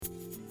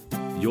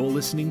You're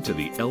listening to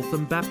the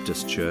Eltham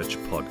Baptist Church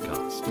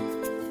podcast.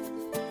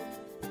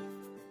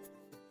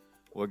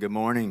 Well, good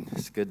morning.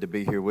 It's good to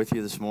be here with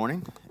you this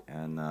morning.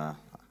 And I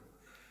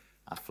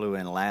flew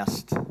in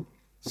last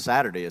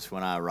Saturday is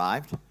when I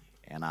arrived,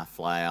 and I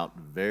fly out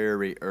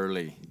very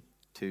early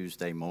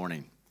Tuesday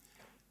morning.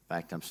 In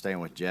fact, I'm staying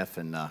with Jeff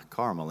in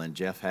Carmel, and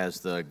Jeff has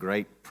the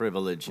great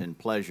privilege and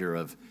pleasure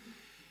of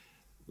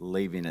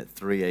leaving at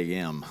 3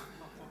 a.m.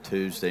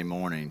 Tuesday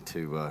morning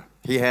to,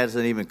 he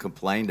hasn't even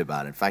complained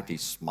about it. In fact, he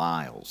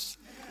smiles.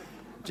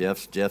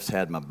 Jeff's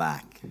had my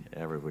back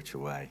every which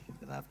way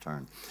that I've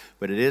turned.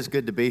 But it is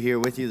good to be here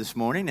with you this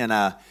morning.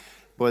 And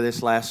boy,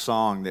 this last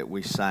song that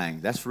we sang,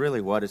 that's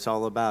really what it's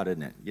all about,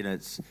 isn't it? You know,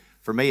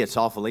 for me, it's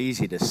awful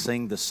easy to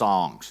sing the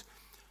songs.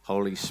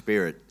 Holy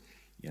Spirit,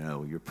 you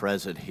know, you're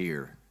present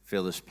here.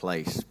 Fill this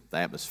place, the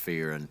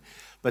atmosphere.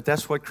 But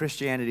that's what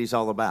Christianity is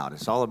all about.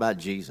 It's all about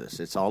Jesus.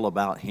 It's all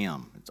about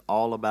Him. It's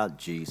all about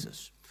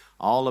Jesus.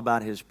 All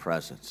about His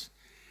presence.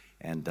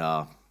 And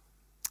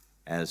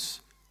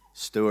as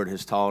Stuart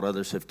has taught,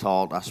 others have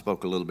taught, I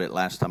spoke a little bit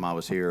last time I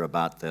was here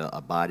about the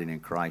abiding in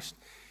Christ.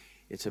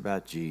 It's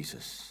about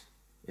Jesus.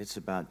 It's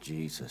about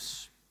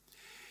Jesus.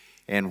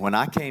 And when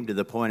I came to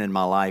the point in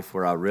my life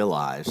where I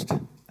realized,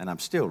 and I'm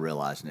still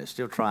realizing it,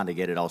 still trying to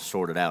get it all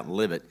sorted out and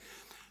live it,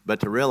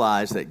 but to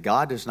realize that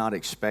God does not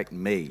expect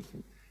me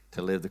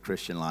to live the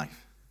Christian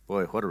life.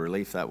 Boy, what a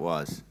relief that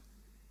was.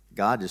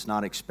 God does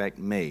not expect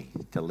me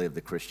to live the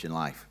Christian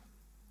life.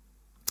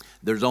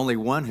 There's only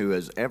one who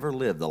has ever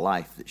lived the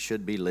life that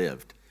should be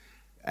lived.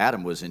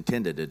 Adam was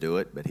intended to do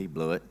it, but he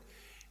blew it,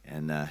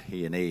 and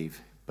he and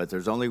Eve. But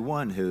there's only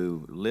one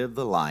who lived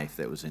the life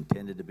that was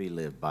intended to be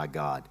lived by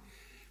God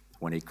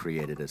when He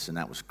created us, and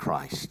that was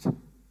Christ.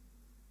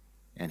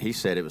 And He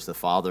said it was the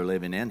Father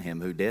living in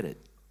Him who did it.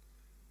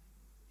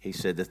 He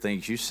said, the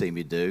things you see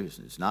me do,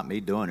 it's not me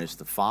doing it, it's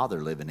the Father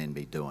living in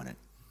me doing it.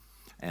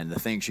 And the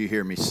things you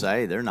hear me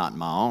say, they're not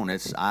my own.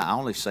 I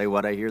only say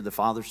what I hear the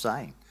Father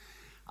saying.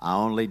 I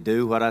only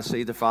do what I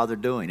see the Father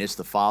doing. It's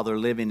the Father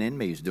living in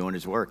me who's doing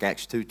His work.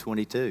 Acts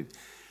 2:22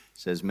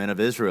 says, men of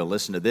Israel,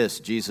 listen to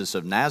this. Jesus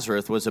of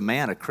Nazareth was a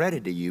man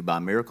accredited to you by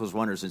miracles,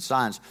 wonders, and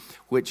signs,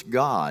 which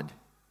God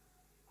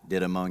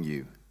did among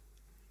you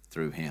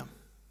through Him.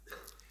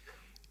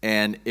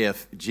 And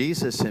if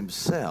Jesus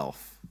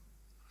Himself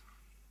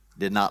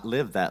did not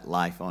live that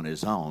life on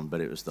His own,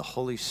 but it was the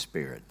Holy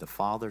Spirit, the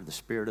Father, the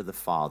Spirit of the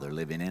Father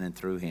living in and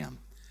through Him,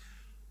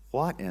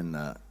 what in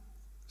the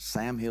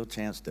Sam Hill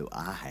chance do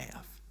I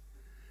have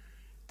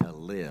to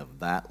live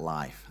that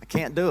life? I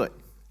can't do it.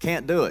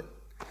 Can't do it.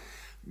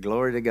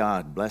 Glory to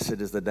God. Blessed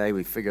is the day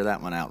we figure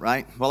that one out,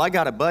 right? Well, I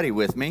got a buddy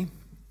with me.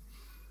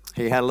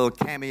 He had a little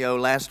cameo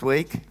last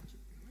week.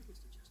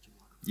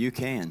 You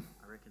can.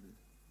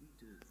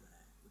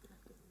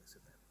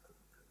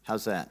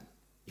 How's that?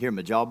 You hear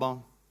my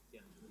jawbone?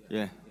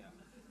 Yeah.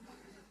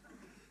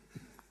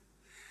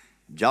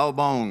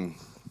 Jawbone.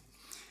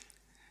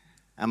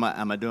 Am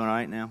I doing all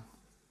right now?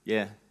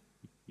 Yeah.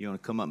 You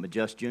want to come up and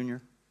adjust,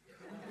 Junior?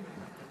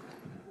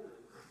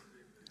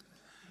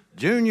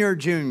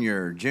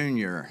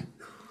 Junior.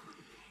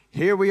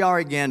 Here we are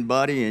again,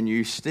 buddy, and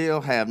you still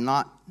have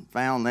not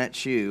found that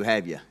shoe,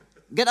 have you?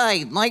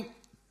 G'day, mate.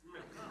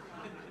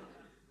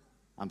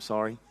 I'm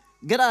sorry?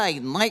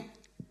 G'day, mate.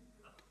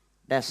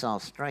 That's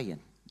Australian.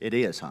 It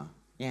is, huh?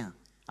 Yeah.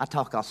 I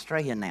talk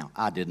Australian now.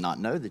 I did not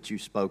know that you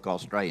spoke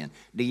Australian.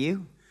 Do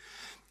you?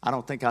 I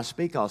don't think I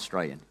speak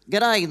Australian.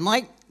 G'day,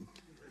 mate.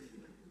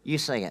 You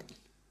say it.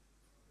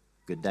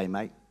 Good day,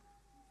 mate.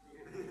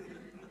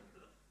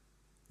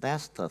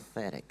 That's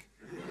pathetic.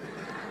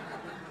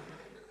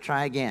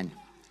 Try again.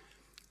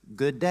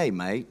 Good day,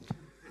 mate.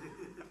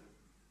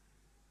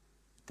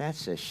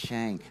 That's a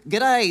shame.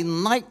 G'day,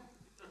 mate.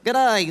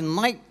 G'day,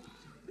 mate.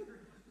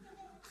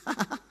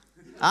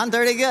 I'm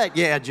pretty good.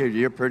 Yeah, Junior,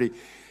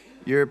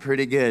 you're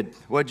pretty good.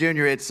 Well,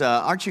 Junior, it's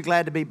aren't you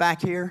glad to be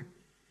back here?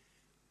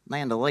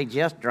 Man, the way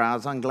Jeff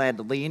drives, I'm glad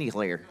to be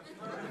anywhere.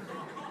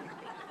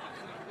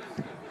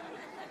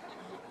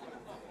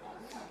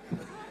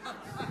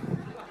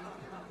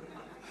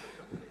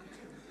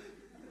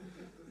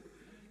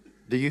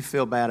 Do you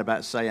feel bad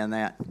about saying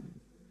that?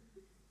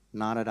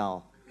 Not at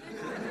all.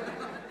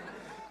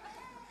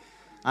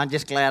 I'm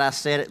just glad I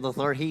said it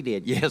before he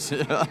did. Yes.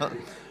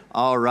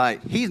 All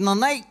right. He's my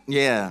mate.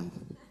 Yeah.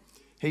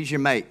 He's your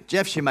mate.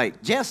 Jeff's your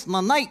mate. Jeff's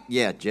my mate.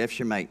 Yeah, Jeff's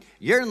your mate.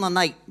 You're my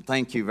mate.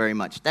 Thank you very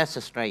much. That's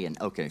Australian.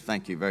 Okay,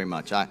 thank you very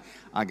much. I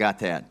got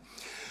that.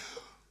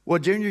 Well,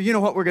 Junior, you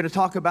know what we're going to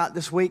talk about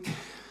this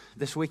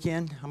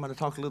weekend? I'm going to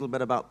talk a little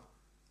bit about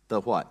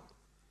the what?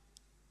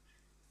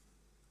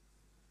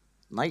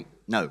 Mate?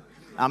 No.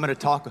 I'm going to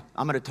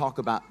talk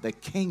about the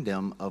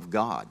kingdom of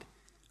God.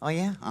 Oh,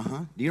 yeah?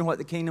 Uh-huh. Do you know what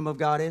the kingdom of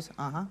God is?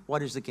 Uh-huh.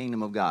 What is the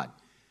kingdom of God?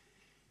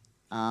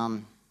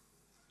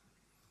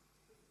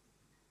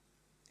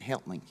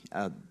 Help me.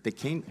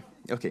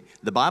 Okay,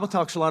 the Bible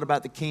talks a lot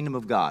about the kingdom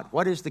of God.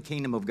 What is the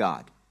kingdom of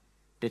God?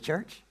 The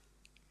church?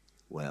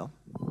 Well,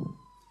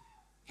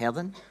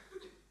 Heaven?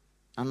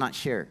 I'm not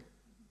sure.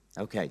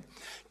 Okay.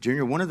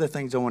 Junior, one of the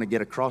things I want to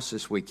get across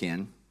this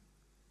weekend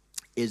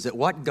is that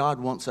what God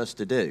wants us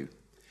to do,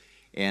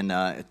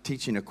 and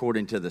teaching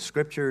according to the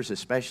Scriptures,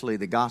 especially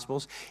the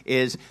Gospels,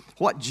 is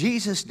what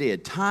Jesus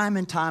did time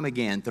and time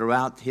again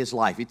throughout his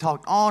life. He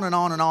talked on and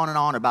on and on and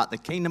on about the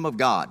kingdom of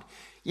God.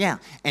 Yeah,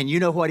 and you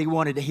know what he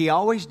wanted? He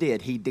always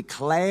did. He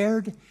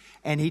declared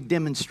and he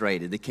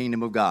demonstrated the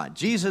kingdom of God.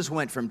 Jesus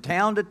went from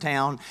town to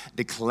town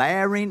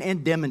declaring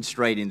and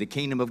demonstrating the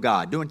kingdom of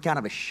God, doing kind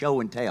of a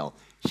show and tell.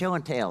 Show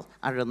and tell.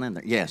 I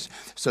remember. Yes.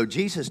 So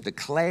Jesus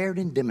declared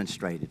and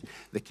demonstrated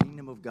the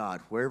kingdom of God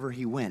wherever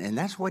he went. And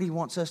that's what he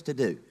wants us to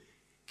do.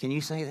 Can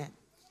you say that?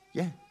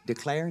 Yeah.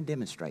 Declare and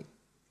demonstrate.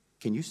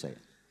 Can you say it?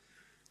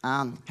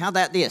 How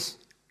about this?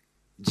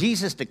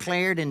 Jesus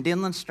declared and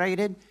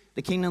demonstrated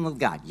the kingdom of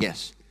God.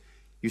 Yes.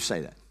 You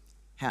say that.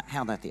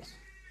 How about this?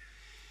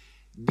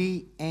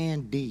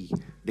 D&D,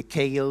 the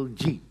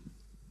K-O-G.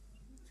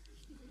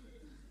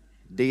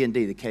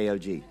 D&D, the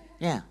K-O-G.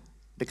 Yeah.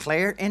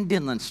 Declare and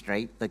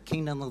demonstrate the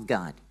kingdom of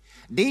God.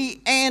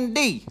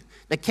 D&D,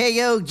 the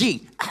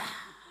K-O-G.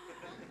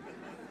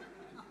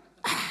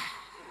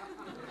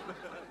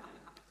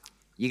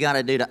 You got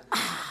to do the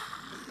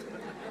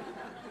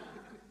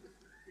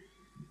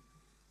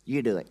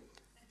You do it.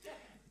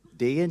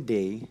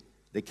 D&D,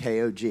 the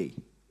K-O-G.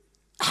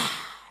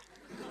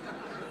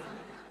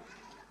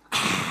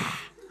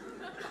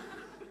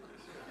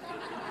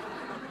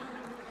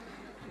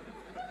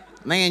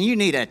 Man, you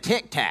need a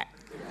tic-tac.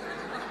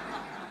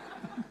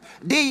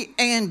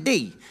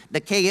 D&D, the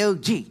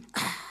K-O-G.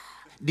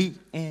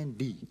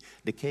 D&D,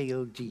 the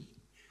K-O-G.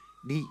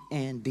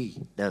 D&D,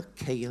 the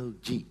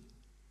K-O-G.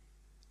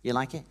 You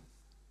like it?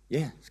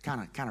 Yeah, it's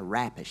kind of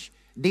rapish.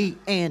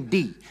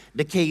 D&D,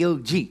 the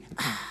K-O-G.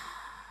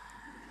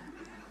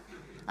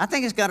 I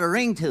think it's got a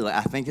ring to it.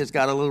 I think it's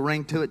got a little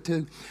ring to it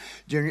too.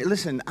 Junior,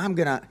 listen, I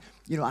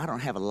don't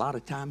have a lot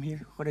of time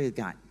here. What do you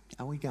got?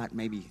 We got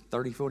maybe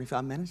 30,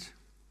 45 minutes.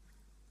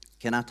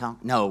 Can I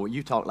talk? No,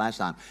 you talked last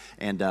time,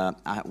 and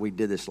we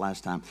did this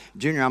last time.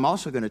 Junior, I'm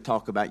also going to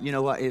talk about, you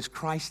know what, it's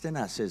Christ in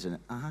us, isn't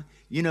it? Uh-huh.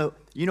 You know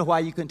why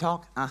you can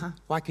talk? Uh-huh.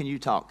 Why can you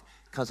talk?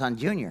 Because I'm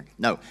Junior.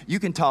 No, you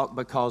can talk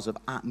because of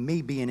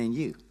me being in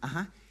you.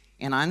 Uh-huh.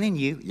 And I'm in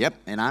you. Yep,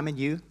 and I'm in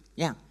you.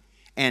 Yeah.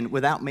 And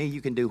without me,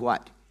 you can do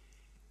what?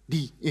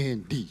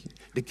 D-N-D,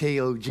 the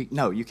K-O-G.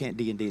 No, you can't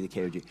D-N-D, the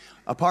K-O-G.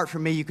 Apart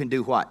from me, you can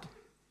do what?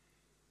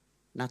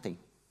 Nothing.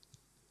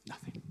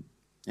 Nothing.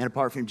 And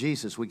apart from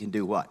Jesus, we can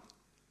do what?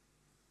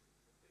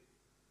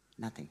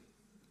 Nothing.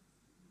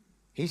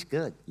 He's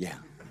good. Yeah.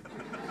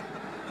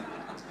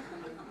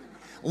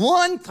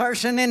 One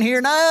person in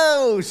here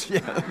knows.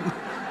 Yeah.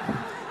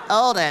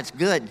 Oh, that's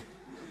good.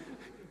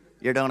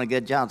 You're doing a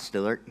good job,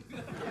 Stuart.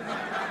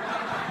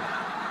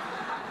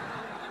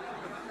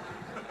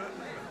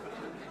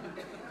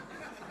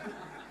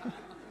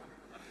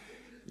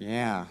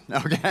 Yeah.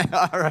 Okay.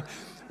 All right.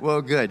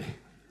 Well, good.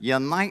 You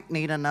might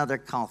need another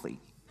coffee.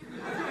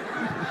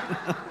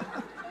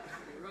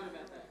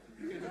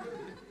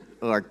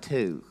 Or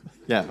two.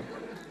 Yeah.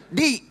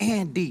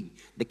 D&D,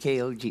 the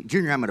K-O-G.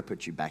 Junior, I'm going to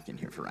put you back in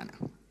here for right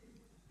now.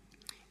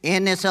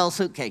 In this old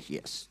suitcase,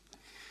 yes.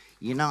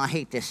 You know I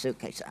hate this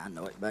suitcase. I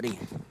know it, buddy.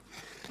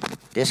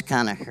 This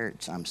kind of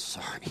hurts. I'm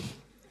sorry.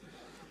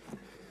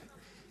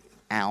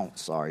 Ow.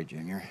 Sorry,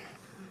 Junior.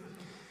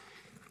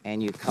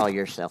 And you call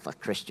yourself a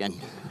Christian.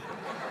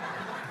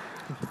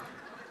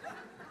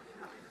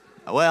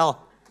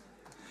 Well,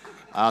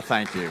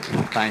 thank you.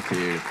 Thank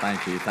you.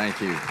 Thank you.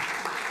 Thank you.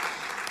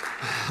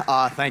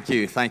 Thank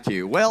you. Thank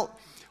you. Well,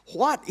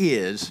 what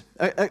is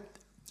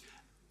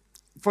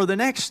for the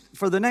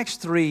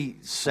next 3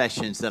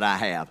 sessions that I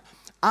have,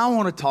 I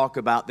want to talk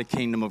about the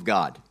kingdom of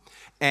God.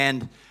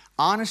 And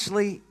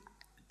honestly,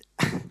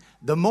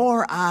 the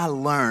more I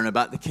learn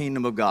about the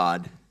kingdom of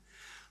God,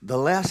 the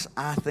less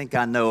I think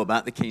I know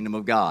about the kingdom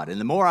of God.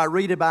 And the more I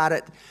read about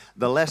it,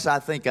 the less I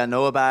think I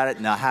know about it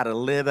and how to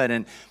live it.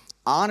 And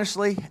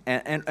honestly,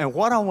 and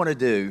what I want to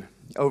do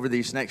over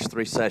these next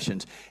 3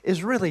 sessions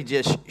is really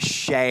just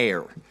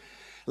share.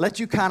 Let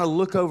you kind of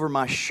look over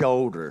my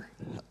shoulder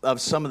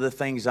of some of the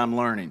things I'm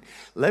learning.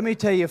 Let me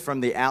tell you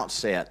from the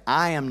outset,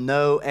 I am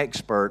no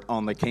expert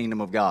on the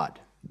kingdom of God.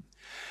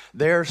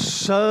 There are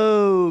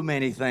so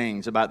many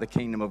things about the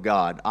kingdom of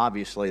God,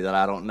 obviously, that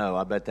I don't know.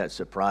 I bet that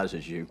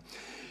surprises you.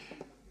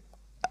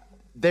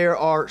 There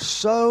are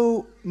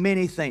so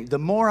many things. The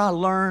more I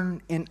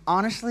learn,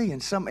 honestly,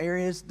 in some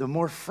areas, the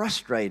more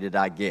frustrated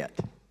I get.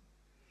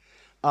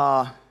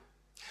 I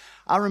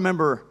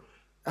remember,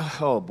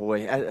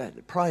 probably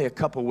a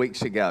couple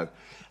weeks ago,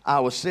 I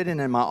was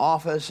sitting in my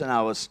office and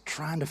I was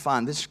trying to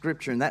find this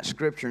scripture and that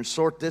scripture and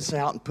sort this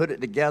out and put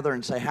it together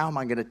and say, how am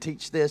I going to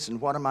teach this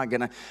and what am I going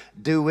to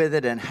do with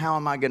it and how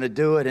am I going to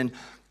do it? And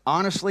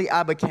honestly,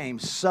 I became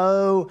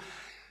so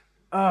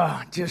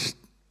just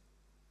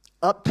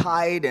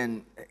uptight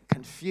and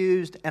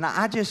confused, and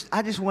I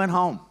just went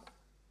home.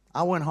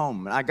 I went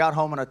home, and I got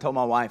home and I told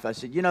my wife, I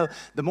said,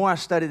 the more I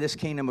study this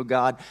kingdom of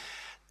God,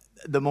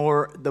 the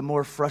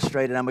more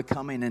frustrated I'm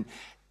becoming.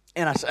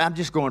 And I said, I'm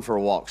just going for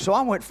a walk. So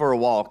I went for a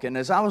walk, and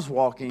as I was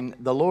walking,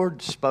 the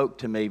Lord spoke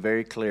to me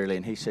very clearly,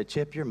 and he said,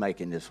 Chip, you're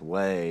making this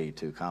way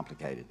too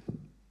complicated.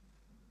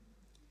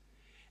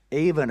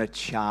 Even a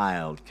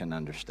child can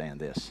understand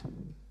this.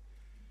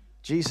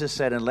 Jesus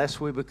said, unless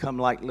we become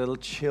like little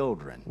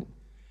children,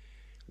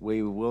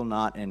 we will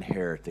not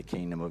inherit the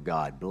kingdom of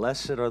God.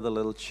 Blessed are the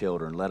little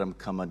children, let them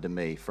come unto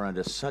me, for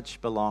unto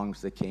such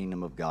belongs the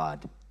kingdom of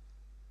God.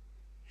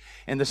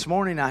 And this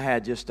morning I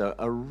had just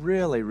a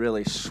really,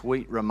 really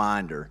sweet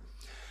reminder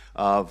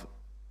of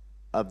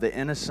the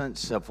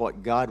innocence of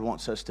what God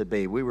wants us to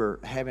be. We were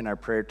having our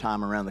prayer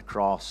time around the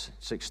cross,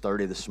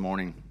 6:30 this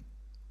morning,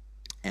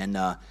 and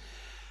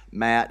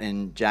Matt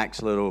and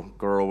Jack's little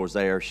girl was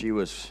there. She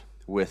was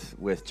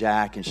with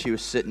Jack, and she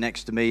was sitting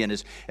next to me,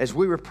 and as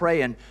we were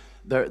praying,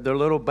 their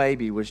little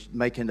baby was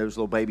making those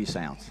little baby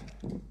sounds.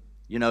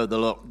 You know, the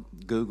little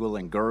google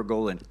and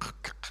gurgle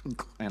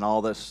and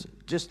all this,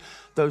 just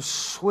those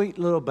sweet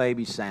little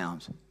baby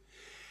sounds.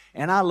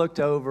 And I looked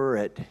over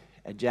at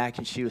Jack,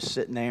 and she was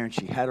sitting there, and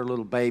she had her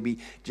little baby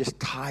just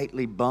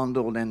tightly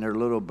bundled in her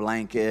little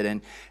blanket,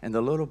 and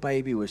the little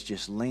baby was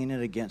just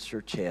leaning against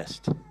her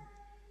chest,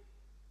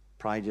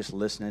 probably just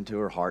listening to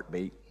her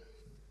heartbeat.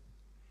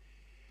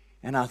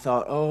 And I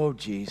thought, oh,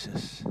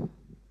 Jesus,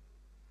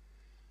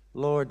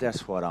 Lord,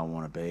 that's what I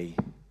want to be.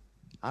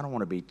 I don't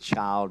want to be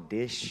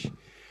childish,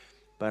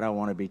 but I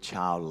want to be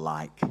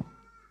childlike.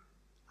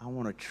 I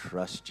want to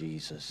trust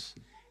Jesus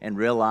and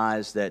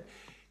realize that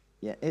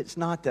it's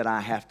not that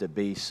I have to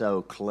be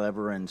so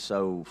clever and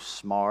so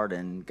smart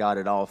and got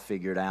it all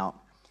figured out,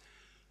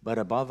 but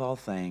above all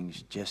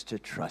things, just to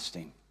trust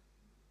Him.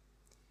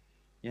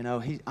 You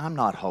know, I'm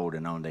not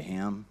holding on to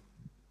Him.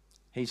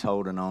 He's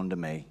holding on to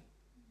me.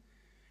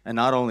 And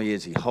not only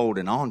is He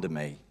holding on to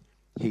me,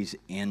 He's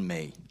in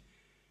me.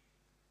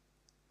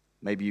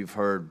 Maybe you've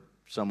heard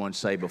someone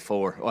say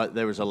before,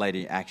 there was a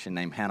lady actually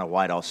named Hannah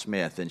Whitall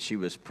Smith, and she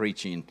was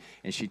preaching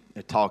and she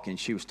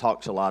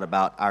talks a lot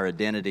about our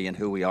identity and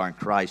who we are in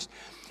Christ.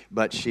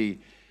 But she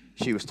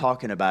was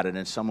talking about it,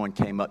 and someone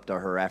came up to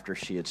her after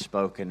she had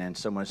spoken, and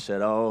someone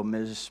said, "Oh,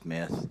 Mrs.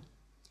 Smith,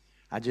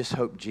 I just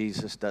hope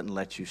Jesus doesn't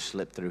let you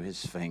slip through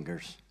His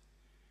fingers."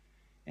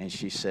 And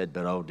she said,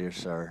 "But oh, dear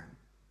sir,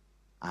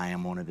 I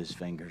am one of His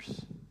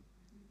fingers."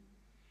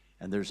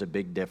 And there's a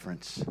big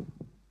difference.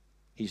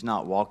 He's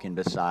not walking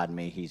beside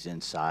me, He's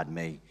inside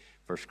me.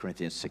 1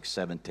 Corinthians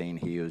 6:17,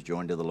 he who is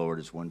joined to the Lord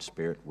is one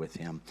spirit with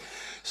Him.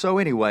 So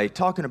anyway,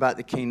 talking about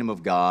the kingdom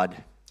of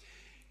God,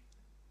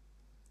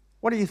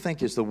 what do you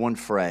think is the one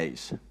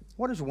phrase?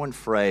 What is one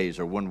phrase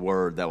or one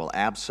word that will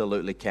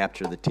absolutely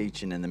capture the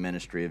teaching and the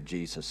ministry of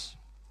Jesus?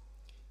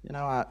 You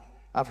know,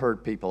 I've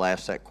heard people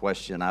ask that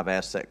question. I've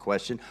asked that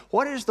question.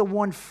 What is the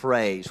one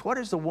phrase? What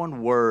is the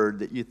one word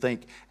that you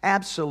think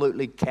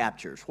absolutely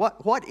captures?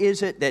 What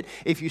is it that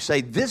if you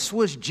say this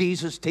was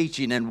Jesus'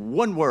 teaching in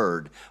one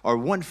word or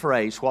one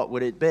phrase, what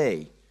would it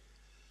be?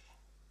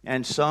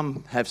 And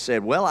some have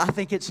said, well, I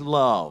think it's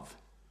love.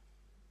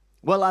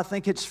 Well, I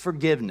think it's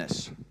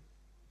forgiveness.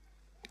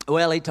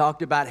 Well, He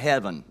talked about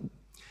heaven.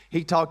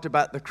 He talked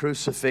about the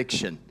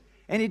crucifixion.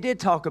 And He did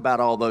talk about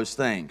all those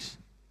things.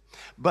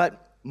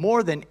 But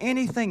more than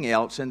anything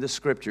else in the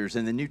Scriptures,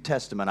 in the New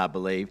Testament, I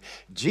believe,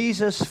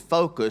 Jesus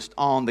focused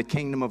on the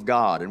kingdom of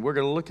God. And we're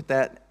going to look at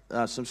that,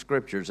 some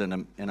Scriptures in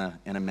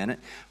a minute.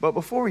 But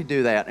before we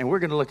do that, and we're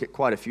going to look at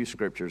quite a few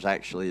Scriptures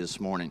actually this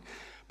morning.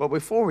 But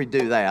before we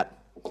do that,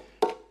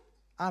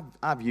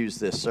 I've used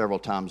this several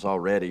times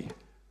already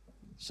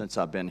since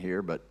I've been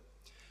here, but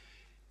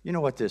you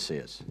know what this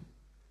is?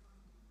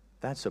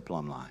 That's a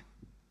plumb line.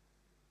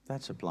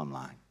 That's a plumb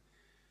line.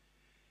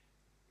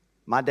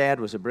 My dad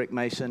was a brick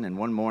mason, and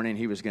one morning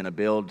he was going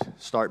to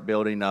start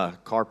building a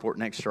carport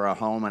next to our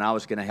home, and I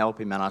was going to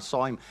help him, and I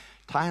saw him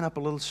tying up a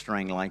little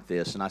string like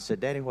this, and I said,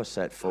 "Daddy, what's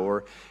that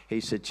for?" He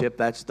said, "Chip,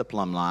 that's the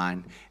plumb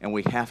line, and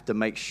we have to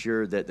make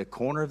sure that the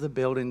corner of the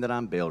building that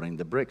I'm building,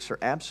 the bricks are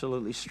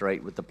absolutely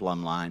straight with the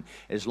plumb line.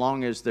 As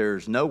long as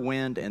there's no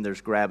wind and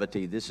there's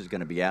gravity, this is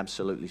going to be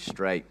absolutely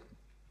straight."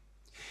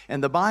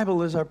 And the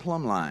Bible is our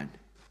plumb line.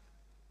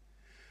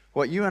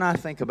 What you and I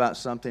think about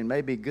something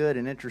may be good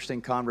and interesting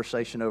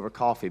conversation over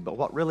coffee, but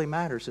what really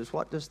matters is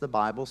what does the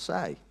Bible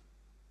say?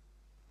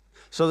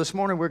 So this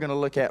morning we're going to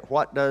look at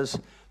what does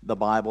the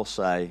Bible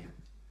say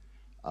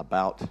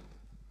about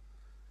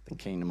the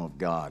kingdom of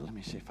God. Let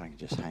me see if I can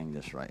just hang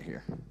this right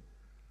here.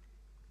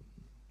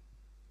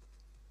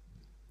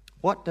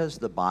 What does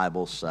the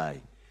Bible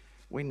say?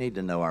 We need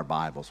to know our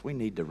Bibles. We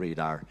need to read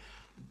our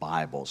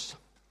Bibles.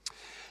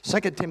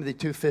 2 Timothy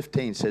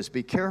 2:15 says,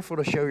 "Be careful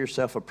to show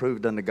yourself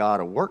approved unto God,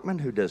 a workman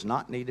who does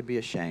not need to be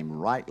ashamed,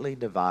 rightly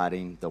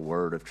dividing the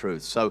word of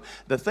truth." So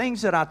the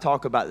things that I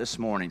talk about this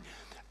morning,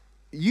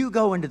 you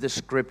go into the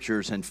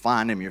Scriptures and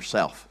find them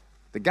yourself.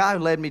 The guy who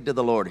led me to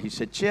the Lord, he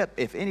said, "Chip,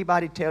 if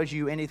anybody tells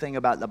you anything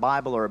about the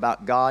Bible or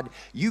about God,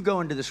 you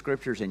go into the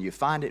Scriptures and you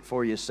find it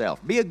for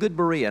yourself. Be a good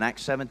Berean,"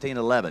 Acts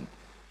 17:11.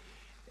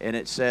 And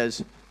it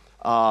says,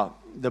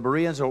 the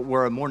Bereans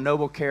were a more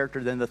noble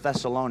character than the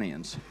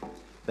Thessalonians.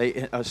 They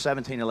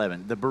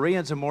 17:11. The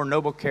Bereans are more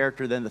noble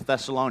character than the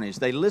Thessalonians.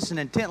 They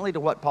listened intently to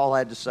what Paul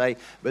had to say,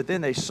 but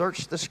then they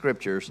searched the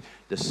Scriptures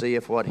to see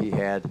if what he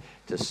had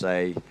to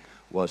say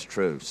was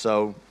true.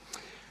 So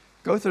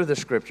go through the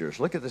Scriptures.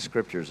 Look at the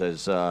Scriptures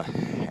as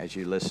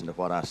you listen to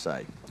what I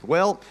say.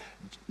 Well,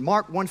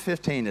 Mark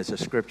 1:15 is a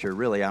scripture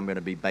really I'm going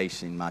to be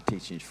basing my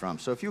teachings from.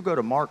 So if you go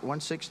to Mark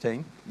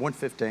 1:15.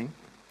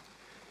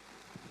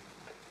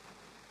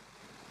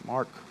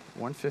 Mark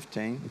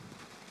 1:15.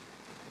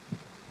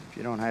 If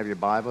you don't have your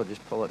Bible,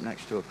 just pull it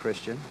next to a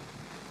Christian.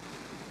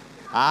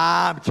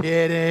 I'm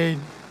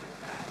kidding.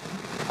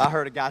 I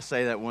heard a guy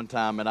say that one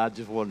time, and I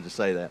just wanted to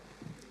say that.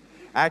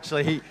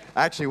 Actually,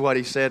 what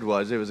he said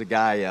was, it was a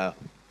guy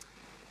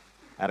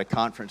at a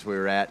conference we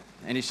were at,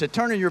 and he said,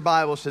 turn in your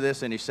Bibles to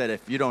this, and he said,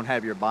 if you don't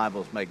have your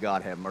Bibles, may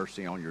God have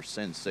mercy on your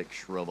sin-sick,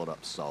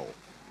 shriveled-up soul.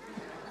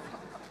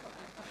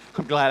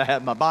 I'm glad I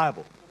have my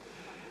Bible.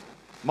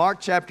 Mark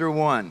chapter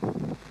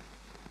 1,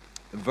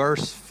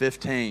 verse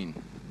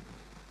 15.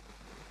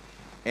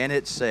 And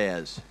it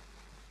says,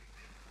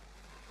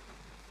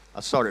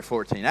 I'll start at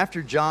 14.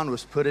 After John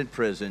was put in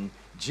prison,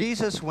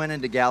 Jesus went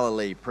into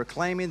Galilee,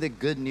 proclaiming the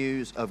good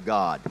news of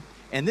God.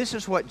 And this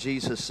is what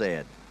Jesus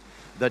said.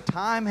 The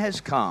time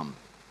has come,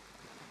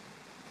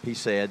 he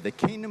said, the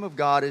kingdom of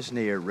God is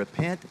near.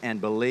 Repent and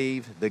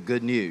believe the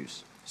good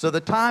news. So the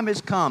time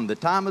has come. The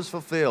time is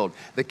fulfilled.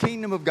 The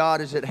kingdom of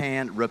God is at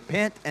hand.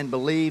 Repent and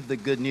believe the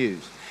good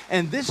news.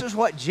 And this is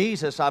what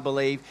Jesus, I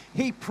believe,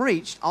 he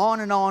preached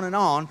on and on and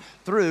on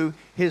through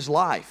his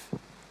life.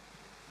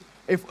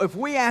 If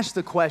we ask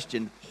the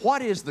question,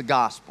 what is the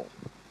gospel?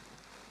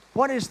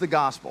 What is the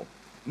gospel?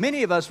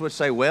 Many of us would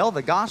say, well,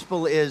 the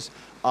gospel is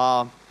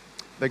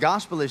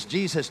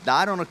Jesus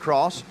died on a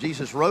cross.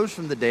 Jesus rose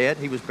from the dead.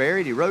 He was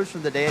buried. He rose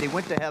from the dead. He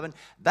went to heaven.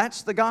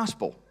 That's the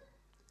gospel.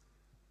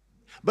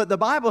 But the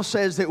Bible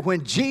says that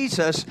when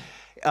Jesus,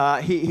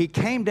 he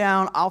came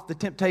down off the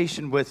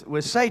temptation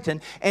with Satan,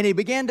 and he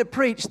began to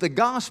preach the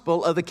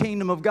gospel of the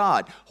kingdom of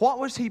God. What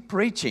was he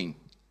preaching?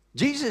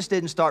 Jesus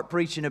didn't start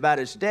preaching about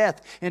his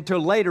death until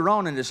later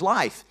on in his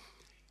life.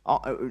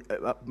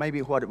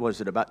 Maybe what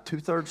was it, about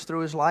 2/3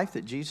 through his life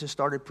that Jesus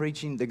started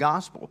preaching the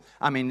gospel.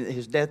 I mean,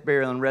 his death,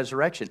 burial, and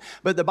resurrection.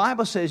 But the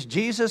Bible says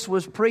Jesus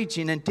was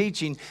preaching and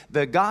teaching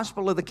the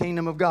gospel of the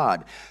kingdom of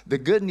God, the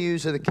good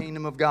news of the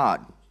kingdom of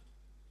God.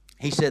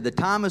 He said, the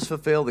time is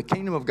fulfilled, the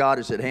kingdom of God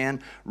is at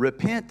hand.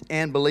 Repent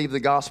and believe the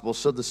gospel.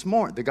 So this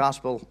morning, the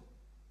gospel,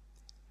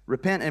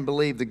 repent and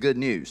believe the good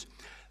news.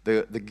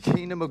 The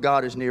kingdom of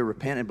God is near.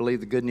 Repent and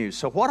believe the good news.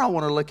 So what I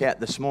want to look at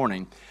this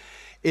morning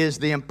is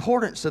the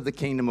importance of the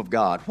kingdom of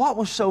God. What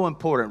was so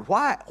important?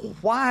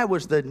 Why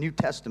was the New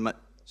Testament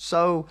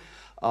so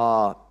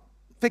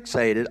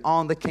fixated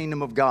on the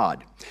kingdom of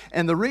God?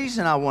 And the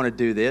reason I want to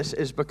do this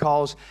is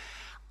because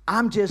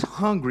I'm just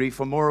hungry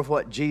for more of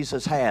what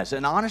Jesus has.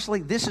 And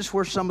honestly, this is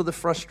where some of the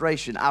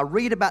frustration. I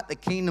read about the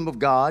kingdom of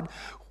God,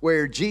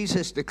 where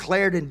Jesus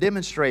declared and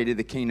demonstrated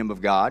the kingdom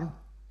of God.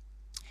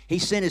 He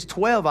sent his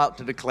 12 out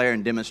to declare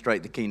and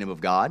demonstrate the kingdom of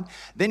God.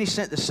 Then he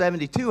sent the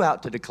 72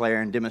 out to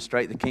declare and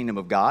demonstrate the kingdom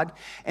of God.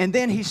 And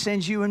then he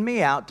sends you and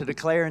me out to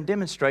declare and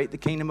demonstrate the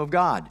kingdom of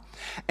God.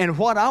 And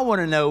what I want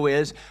to know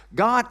is,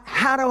 God,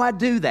 how do I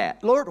do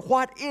that? Lord,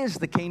 what is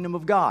the kingdom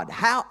of God?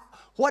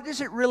 What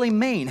does it really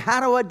mean? How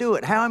do I do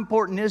it? How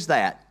important is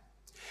that?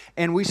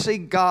 And we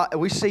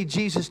see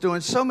Jesus doing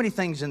so many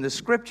things in the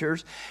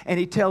Scriptures, and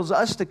he tells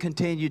us to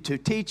continue to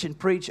teach and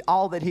preach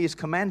all that he has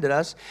commanded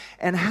us.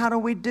 And how do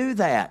we do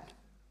that?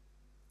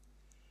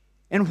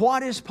 And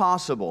what is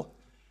possible?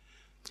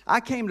 I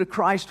came to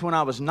Christ when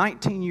I was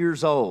 19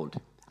 years old.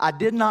 I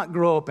did not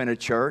grow up in a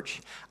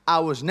church. I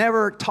was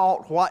never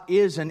taught what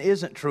is and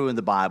isn't true in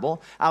the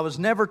Bible. I was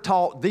never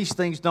taught these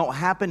things don't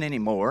happen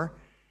anymore.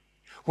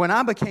 When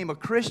I became a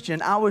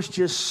Christian, I was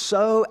just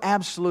so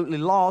absolutely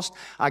lost.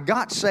 I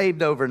got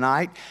saved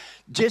overnight.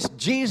 Just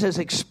Jesus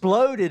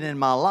exploded in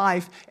my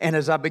life. And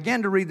as I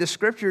began to read the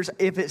Scriptures,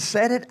 if it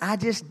said it, I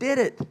just did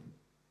it.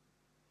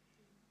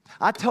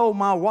 I told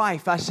my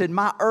wife, I said,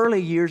 my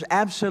early years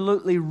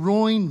absolutely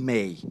ruined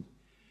me.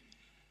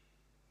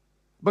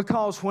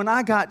 Because when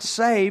I got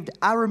saved,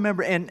 I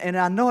remember, and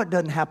I know it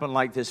doesn't happen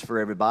like this for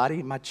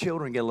everybody. My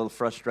children get a little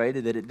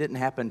frustrated that it didn't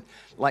happen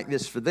like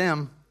this for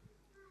them.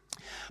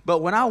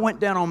 But when I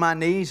went down on my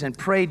knees and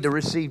prayed to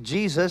receive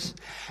Jesus,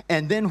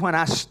 and then when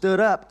I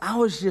stood up, I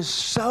was just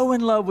so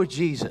in love with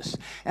Jesus.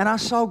 And I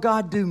saw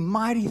God do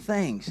mighty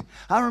things.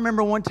 I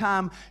remember one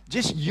time,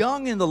 just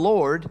young in the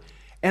Lord,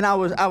 and I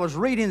was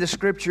reading the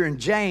Scripture in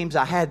James.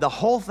 I had the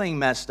whole thing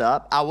messed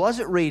up. I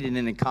wasn't reading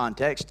it in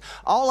context.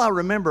 All I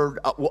remembered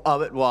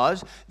of it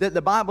was that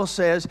the Bible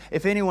says,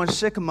 if anyone's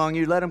sick among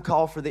you, let him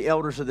call for the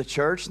elders of the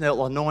church, and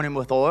they'll anoint him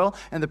with oil,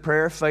 and the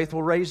prayer of faith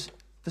will raise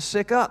the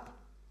sick up.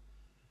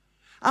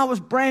 I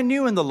was brand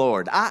new in the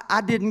Lord.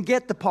 I didn't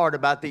get the part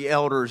about the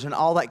elders and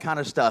all that kind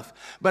of stuff.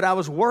 But I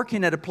was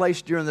working at a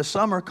place during the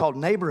summer called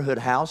Neighborhood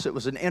House. It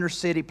was an inner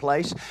city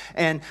place.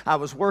 And I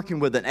was working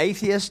with an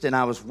atheist, and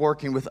I was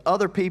working with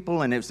other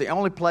people. And it was the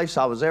only place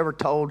I was ever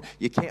told,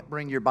 you can't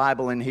bring your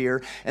Bible in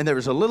here. And there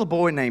was a little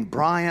boy named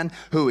Brian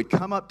who would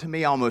come up to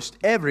me almost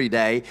every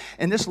day.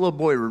 And this little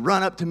boy would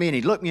run up to me, and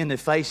he'd look me in the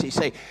face. He'd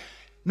say,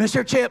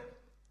 Mr.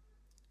 Chip,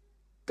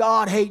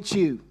 God hates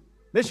you.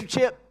 Mr.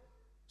 Chip,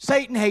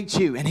 Satan hates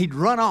you. And he'd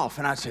run off.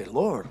 And I'd say,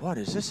 Lord, what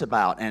is this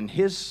about? And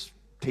his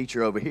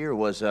teacher over here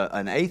was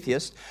an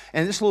atheist.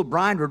 And this little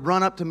Brian would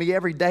run up to me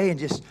every day and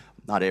just,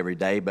 not every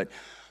day, but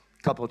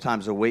a couple of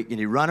times a week. And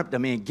he'd run up to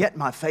me and get in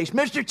my face,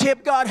 Mr.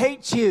 Chip, God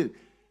hates you.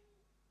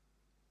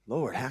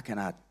 Lord,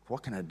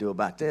 what can I do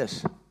about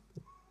this?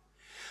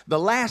 The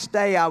last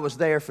day I was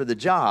there for the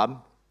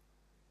job,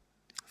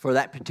 for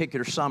that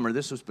particular summer,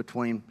 this was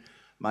between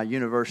my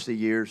university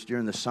years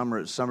during the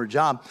summer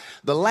job.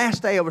 The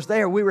last day I was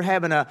there, we were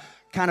having a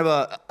kind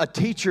of a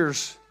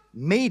teacher's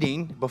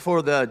meeting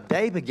before the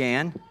day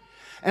began,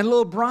 and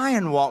little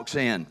Brian walks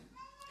in.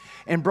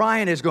 And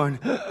Brian is going,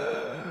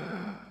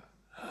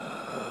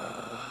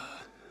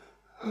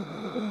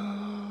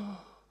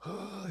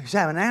 he's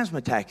having an asthma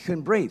attack. He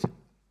couldn't breathe.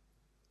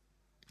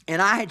 And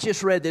I had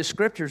just read this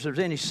scripture, if there's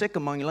any sick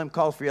among you, let him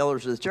call for the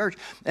elders of the church.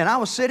 And I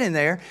was sitting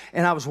there,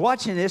 and I was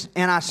watching this,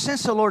 and I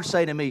sensed the Lord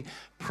say to me,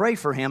 pray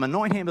for him,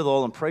 anoint him with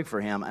oil, and pray for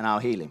him, and I'll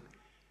heal him.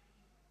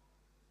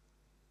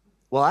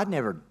 Well, I'd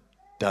never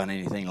done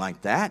anything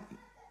like that.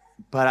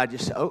 But I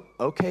just said, oh,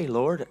 okay,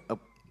 Lord,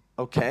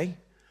 okay.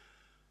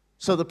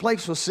 So the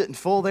place was sitting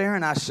full there,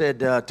 and I said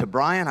to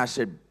Brian, I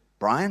said,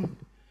 Brian,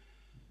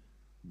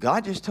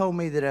 God just told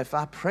me that if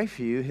I pray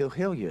for you, he'll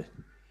heal you.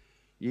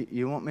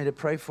 You want me to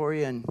pray for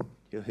you and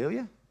he'll heal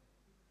you?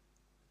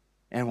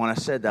 And when I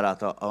said that, I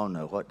thought, oh,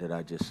 no, what did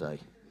I just say?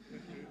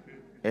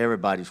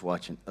 Everybody's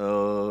watching.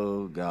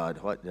 Oh, God,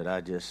 what did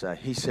I just say?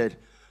 He said,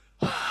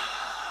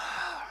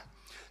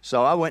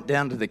 so I went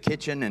down to the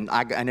kitchen, and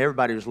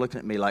everybody was looking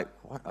at me like,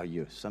 what are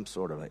you, some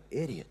sort of an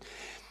idiot?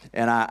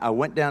 And I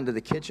went down to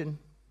the kitchen,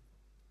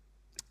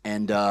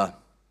 and I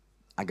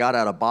got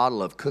out a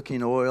bottle of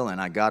cooking oil, and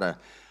I got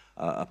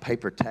a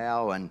paper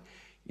towel, and,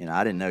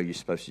 I didn't know you're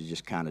supposed to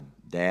just kind of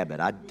dab it.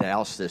 I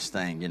doused this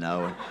thing,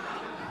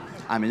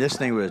 I mean, this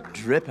thing was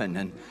dripping,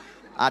 and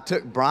I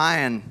took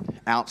Brian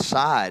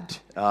outside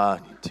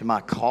to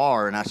my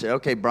car, and I said,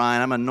 okay,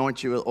 Brian, I'm going to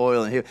anoint you with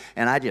oil,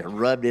 and I just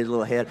rubbed his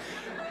little head.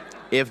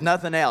 If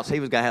nothing else, he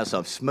was going to have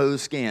some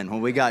smooth skin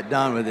when we got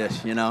done with this,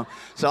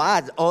 So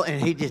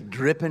and he just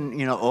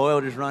dripping,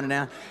 oil just running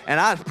down. And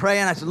I was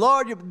praying. I said,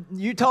 Lord,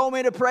 you told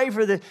me to pray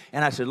for this.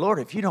 And I said, Lord,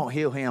 if you don't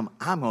heal him,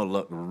 I'm going to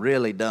look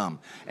really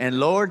dumb.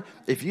 And Lord,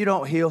 if you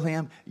don't heal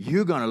him,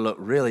 you're going to look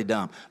really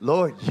dumb.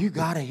 Lord, you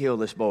got to heal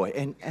this boy.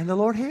 And the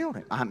Lord healed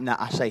him. Now,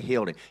 I say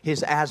healed him.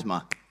 His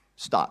asthma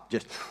stopped.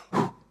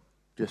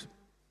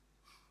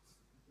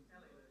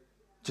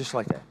 Just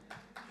like that.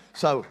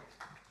 So,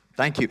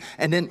 thank you.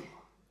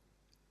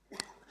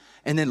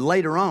 And then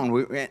later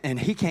on, and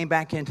he came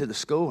back into the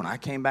school, and I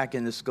came back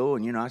into school,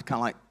 and, I was kind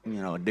of like,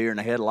 a deer in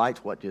the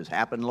headlights. What just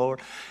happened,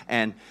 Lord?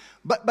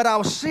 But I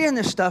was seeing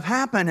this stuff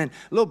happen, and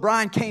little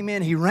Brian came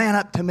in. He ran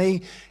up to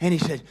me, and he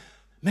said,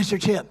 Mr.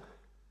 Chip,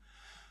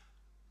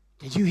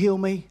 did you heal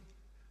me?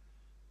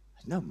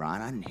 I said, no,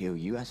 Brian, I didn't heal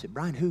you. I said,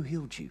 Brian, who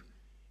healed you?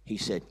 He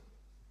said,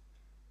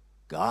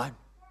 God.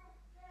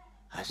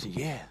 I said,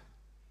 yeah.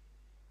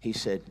 He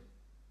said,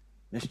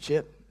 Mr.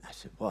 Chip. I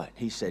said, what?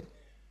 He said,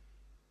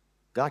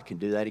 God can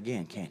do that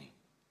again, can't he?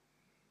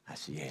 I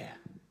said, yeah,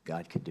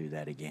 God could do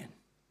that again.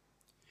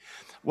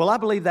 Well, I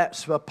believe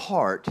that's a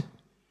part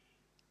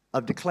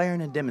of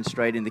declaring and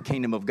demonstrating the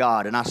kingdom of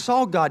God. And I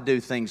saw God do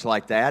things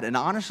like that. And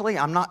honestly,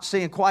 I'm not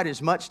seeing quite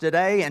as much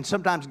today. And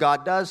sometimes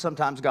God does,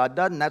 sometimes God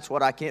doesn't. That's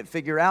what I can't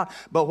figure out.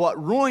 But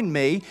what ruined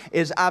me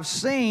is I've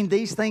seen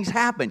these things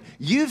happen.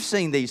 You've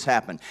seen these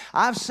happen.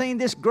 I've seen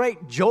this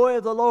great joy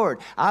of the Lord.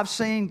 I've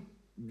seen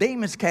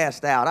demons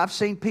cast out. I've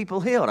seen people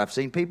healed. I've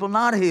seen people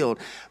not healed.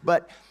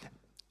 But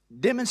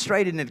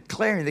demonstrating and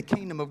declaring the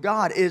kingdom of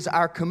God is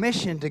our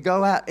commission to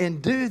go out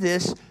and do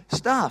this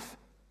stuff.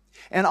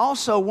 And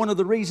also, one of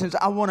the reasons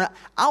I want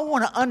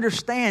to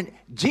understand,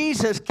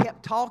 Jesus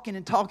kept talking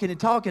and talking and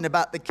talking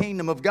about the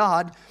kingdom of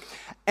God.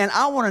 And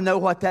I want to know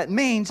what that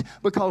means,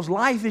 because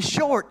life is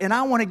short, and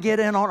I want to get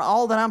in on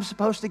all that I'm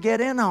supposed to get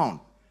in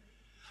on.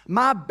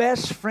 My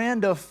best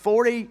friend of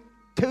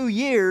 42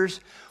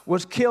 years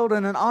was killed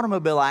in an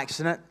automobile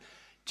accident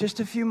just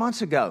a few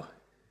months ago.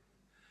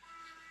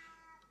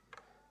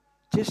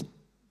 Just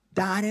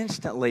died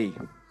instantly.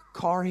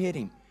 Car hit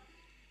him.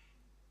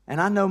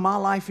 And I know my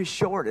life is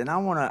short, and I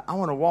want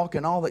to walk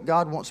in all that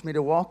God wants me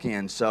to walk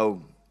in.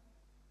 So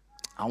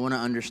I want to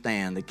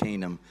understand the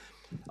kingdom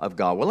of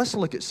God. Well, let's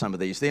look at some of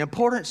these. The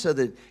importance of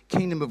the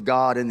kingdom of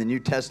God in the New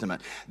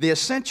Testament. The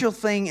essential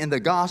thing in the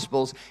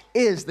Gospels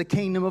is the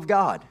kingdom of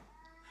God.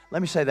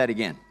 Let me say that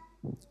again.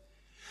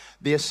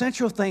 The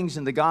essential things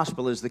in the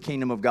gospel is the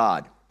kingdom of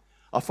God.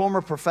 a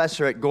former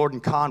professor at Gordon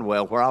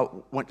Conwell, where I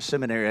went to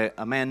seminary,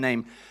 a man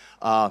named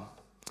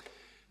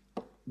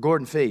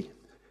Gordon Fee.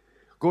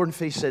 Gordon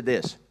Fee said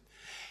this.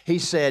 He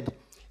said,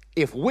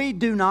 if we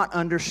do not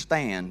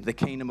understand the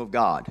kingdom of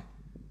God,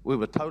 we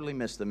will totally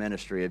miss the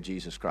ministry of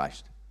Jesus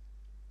Christ.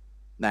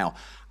 Now,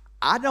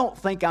 I don't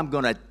think I'm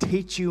going to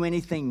teach you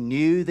anything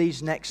new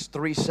these next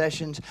 3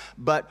 sessions,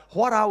 but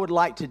what I would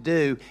like to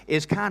do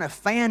is kind of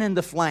fan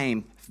the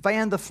flame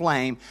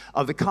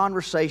of the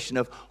conversation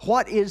of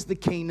what is the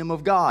kingdom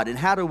of God and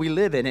how do we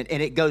live in it,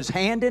 and it goes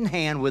hand in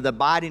hand with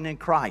abiding in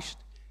Christ.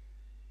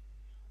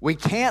 We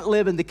can't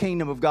live in the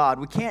kingdom of God.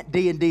 We can't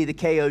D&D the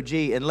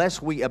KOG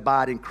unless we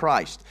abide in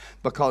Christ,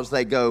 because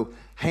they go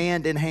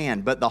hand in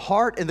hand. But the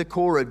heart and the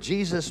core of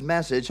Jesus'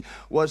 message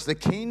was the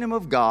kingdom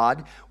of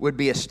God would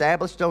be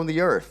established on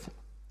the earth.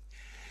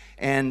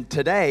 And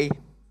today,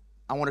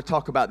 I want to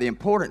talk about the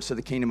importance of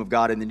the kingdom of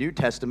God in the New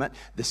Testament.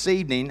 This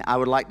evening, I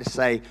would like to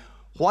say,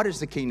 what is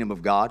the kingdom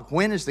of God?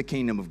 When is the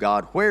kingdom of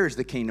God? Where is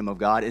the kingdom of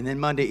God? And then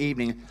Monday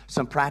evening,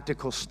 some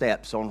practical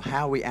steps on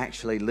how we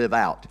actually live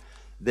out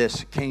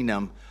this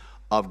kingdom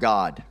of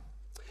God.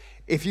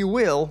 If you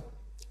will,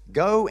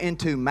 go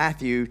into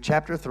Matthew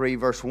chapter 3,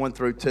 verse 1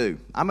 through 2.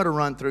 I'm going to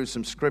run through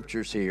some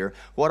scriptures here.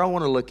 What I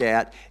want to look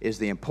at is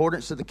the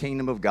importance of the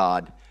kingdom of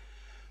God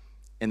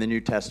in the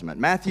New Testament.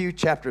 Matthew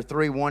chapter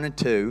 3, 1 and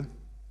 2.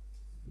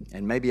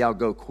 And maybe I'll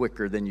go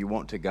quicker than you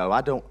want to go.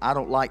 I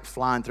don't like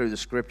flying through the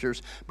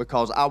scriptures,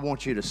 because I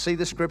want you to see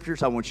the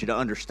scriptures. I want you to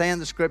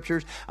understand the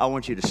scriptures. I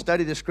want you to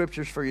study the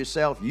scriptures for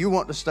yourself. You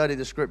want to study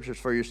the scriptures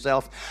for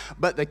yourself.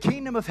 But the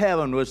kingdom of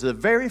heaven was the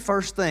very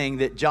first thing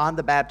that John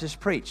the Baptist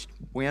preached.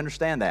 We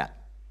understand that.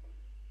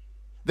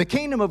 The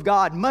kingdom of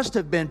God must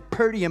have been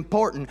pretty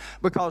important,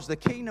 because the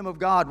kingdom of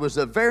God was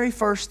the very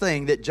first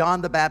thing that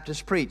John the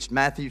Baptist preached.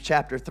 Matthew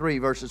chapter 3,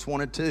 verses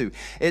 1 and 2.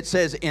 It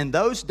says, in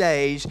those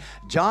days,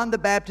 John the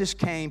Baptist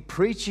came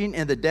preaching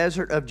in the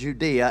desert of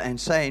Judea and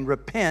saying,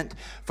 repent,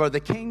 for the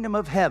kingdom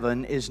of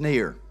heaven is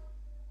near.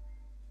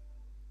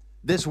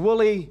 This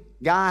woolly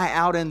guy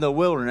out in the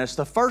wilderness,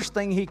 the first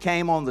thing he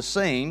came on the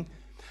scene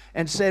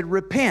and said,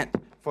 repent,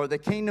 for the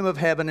kingdom of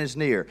heaven is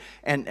near.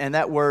 And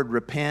that word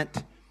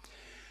repent,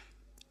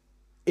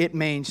 it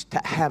means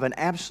to have an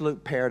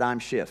absolute paradigm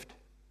shift.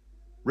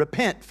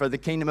 Repent, for the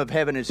kingdom of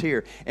heaven is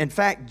here. In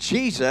fact,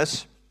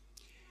 Jesus,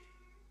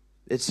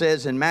 it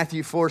says in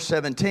Matthew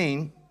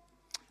 4:17,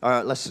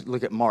 let's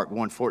look at Mark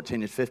 1:14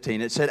 and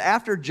 15. It said,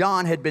 after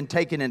John had been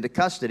taken into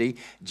custody,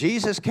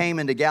 Jesus came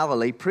into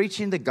Galilee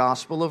preaching the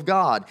gospel of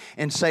God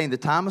and saying, the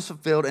time is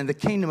fulfilled and the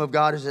kingdom of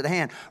God is at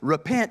hand.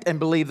 Repent and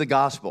believe the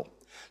gospel.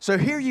 So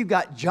here you've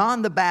got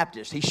John the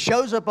Baptist. He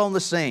shows up on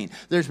the scene.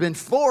 There's been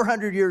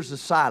 400 years of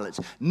silence.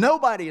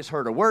 Nobody has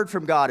heard a word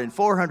from God in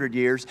 400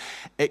 years.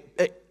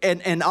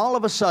 And all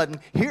of a sudden,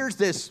 here's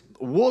this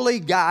woolly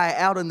guy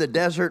out in the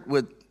desert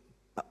with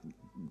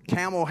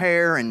camel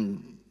hair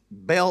and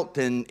belt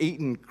and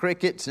eating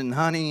crickets and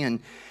honey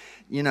and,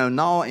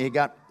 he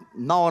got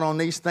gnawing on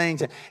these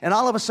things. And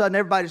all of a sudden,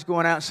 everybody's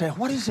going out and saying,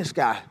 what is this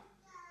guy?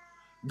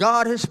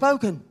 God has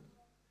spoken.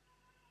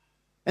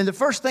 And the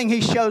first thing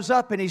he shows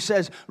up and he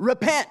says,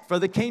 repent, for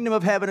the kingdom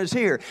of heaven is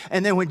here.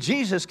 And then when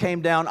Jesus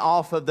came down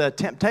off of the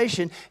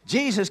temptation,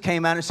 Jesus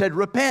came out and said,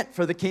 repent,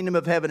 for the kingdom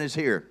of heaven is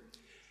here.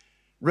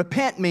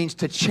 Repent means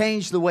to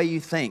change the way you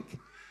think.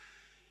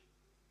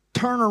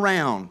 Turn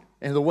around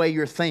in the way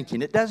you're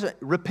thinking.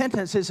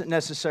 Repentance isn't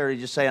necessarily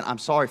just saying, I'm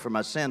sorry for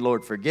my sin,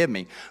 Lord, forgive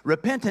me.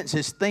 Repentance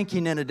is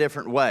thinking in a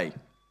different way.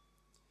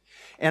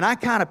 And I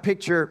kind of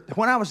picture,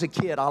 when I was a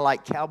kid, I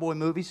liked cowboy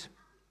movies.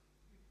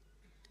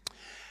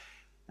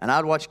 And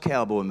I'd watch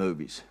cowboy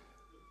movies.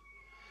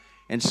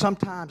 And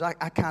sometimes I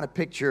kind of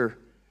picture,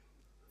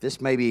 this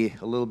may be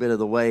a little bit of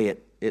the way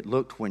it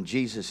looked when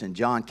Jesus and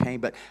John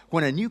came, but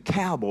when a new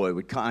cowboy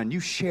would come, a new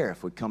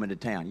sheriff would come into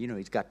town.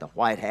 He's got the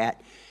white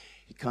hat.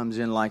 He comes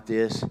in like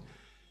this.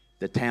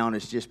 The town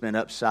has just been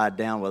upside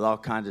down with all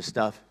kinds of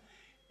stuff.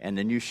 And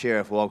the new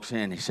sheriff walks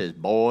in. He says,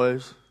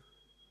 boys,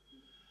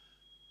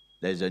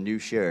 there's a new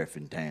sheriff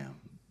in town.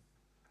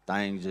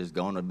 Things is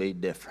going to be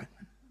different.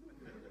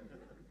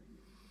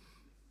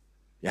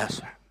 Yes,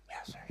 sir.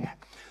 Yes, sir. Yeah.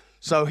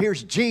 So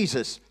here's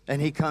Jesus,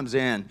 and he comes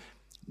in,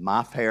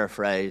 my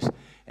paraphrase,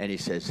 and he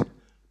says,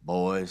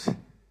 boys,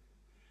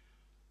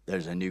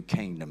 there's a new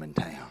kingdom in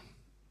town.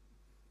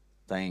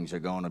 Things are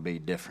going to be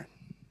different.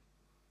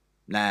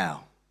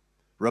 Now,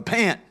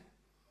 repent.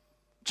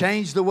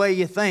 Change the way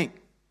you think.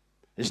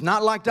 It's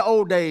not like the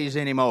old days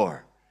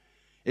anymore.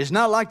 It's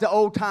not like the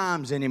old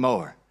times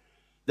anymore.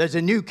 There's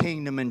a new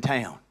kingdom in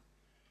town.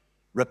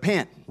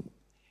 Repent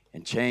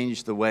and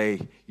change the way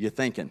you're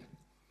thinking.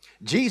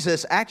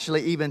 Jesus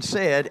actually even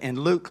said in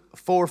Luke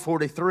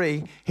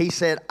 4:43, he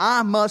said,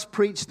 I must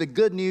preach the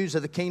good news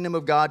of the kingdom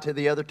of God to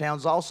the other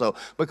towns also,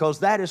 because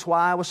that is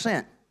why I was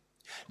sent.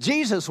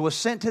 Jesus was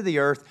sent to the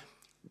earth.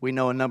 We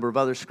know a number of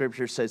other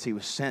scriptures says he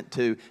was sent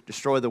to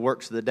destroy the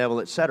works of the devil,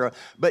 etc.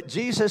 But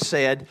Jesus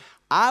said,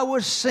 I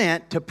was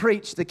sent to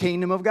preach the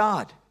kingdom of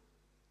God.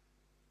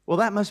 Well,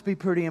 that must be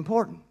pretty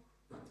important.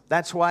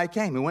 That's why he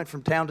came. He went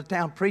from town to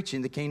town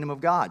preaching the kingdom of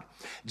God.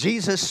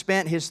 Jesus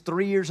spent his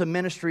 3 years of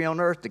ministry on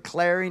earth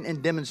declaring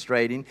and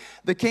demonstrating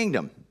the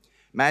kingdom.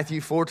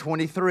 Matthew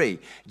 4:23.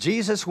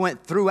 Jesus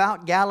went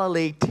throughout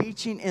Galilee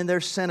teaching in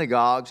their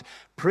synagogues,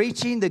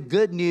 preaching the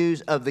good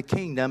news of the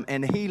kingdom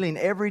and healing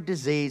every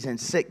disease and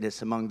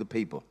sickness among the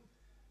people.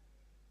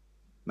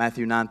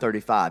 Matthew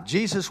 9:35.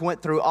 Jesus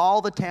went through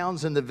all the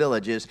towns and the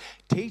villages,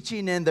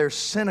 teaching in their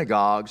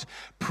synagogues,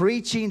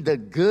 preaching the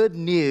good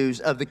news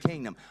of the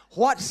kingdom.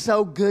 What's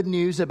so good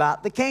news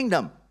about the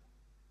kingdom?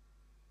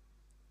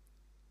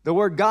 The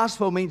word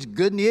gospel means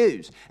good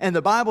news. And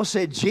the Bible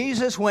said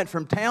Jesus went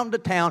from town to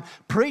town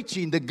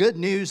preaching the good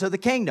news of the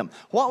kingdom.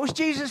 What was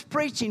Jesus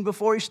preaching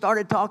before he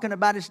started talking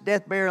about his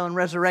death, burial, and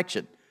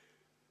resurrection?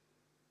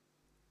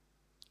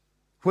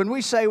 When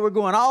we say we're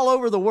going all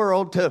over the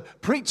world to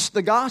preach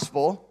the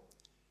gospel,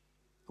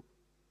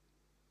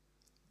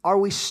 are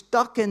we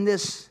stuck in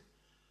this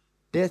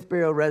death,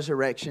 burial,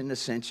 resurrection,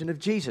 ascension of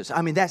Jesus?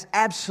 I mean, that's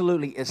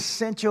absolutely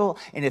essential.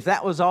 And if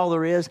that was all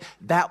there is,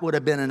 that would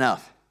have been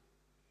enough.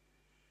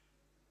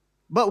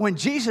 But when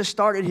Jesus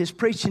started his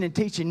preaching and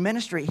teaching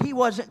ministry, he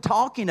wasn't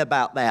talking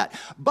about that.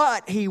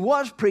 But he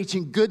was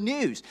preaching good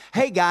news.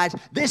 Hey guys,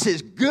 this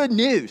is good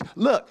news.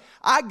 Look,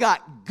 I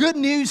got good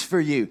news for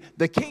you.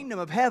 The kingdom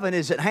of heaven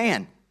is at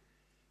hand.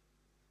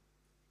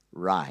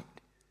 Right.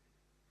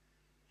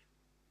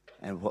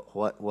 And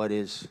what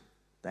is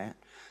that?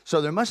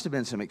 So there must have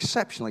been some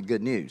exceptionally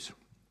good news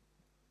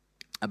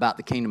about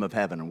the kingdom of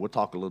heaven. And we'll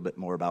talk a little bit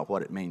more about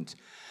what it means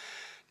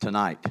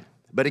tonight.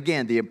 But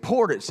again, the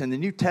importance in the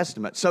New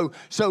Testament. So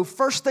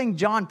first thing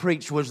John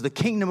preached was the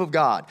kingdom of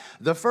God.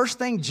 The first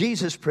thing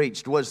Jesus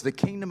preached was the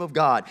kingdom of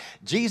God.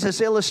 Jesus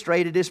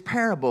illustrated his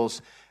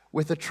parables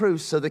with the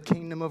truths of the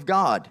kingdom of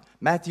God.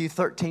 Matthew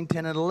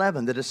 13:10 and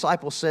 11, the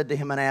disciples said to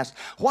him and asked,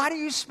 "Why do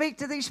you speak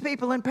to these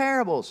people in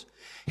parables?"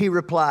 He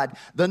replied,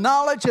 "The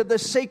knowledge of the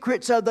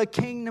secrets of the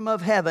kingdom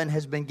of heaven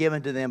has been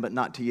given to them, but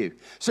not to you."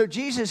 So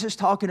Jesus is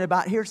talking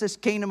about, here's this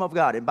kingdom of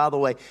God. And by the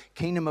way,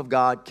 kingdom of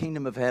God,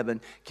 kingdom of heaven,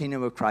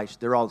 kingdom of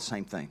Christ, they're all the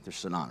same thing. They're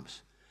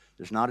synonymous.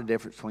 There's not a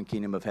difference between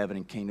kingdom of heaven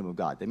and kingdom of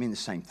God. They mean the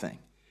same thing.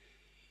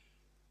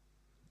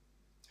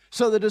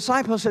 So the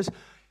disciple says,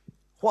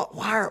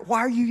 Why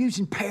are you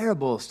using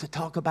parables to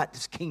talk about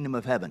this kingdom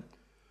of heaven?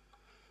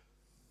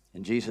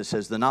 And Jesus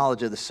says, the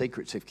knowledge of the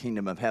secrets of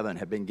kingdom of heaven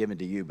have been given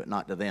to you, but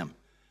not to them.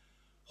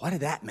 What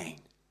did that mean?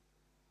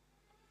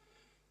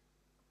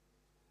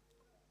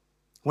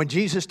 When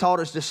Jesus taught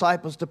his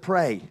disciples to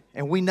pray,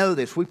 and we know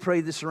this, we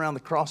prayed this around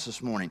the cross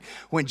this morning.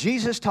 When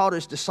Jesus taught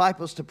his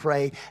disciples to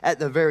pray, at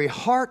the very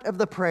heart of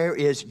the prayer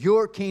is,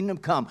 your kingdom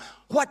come.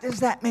 What does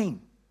that mean?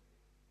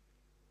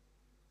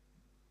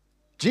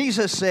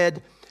 Jesus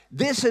said,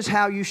 this is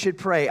how you should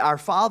pray. Our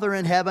Father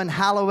in heaven,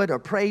 hallowed or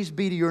praise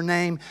be to your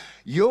name.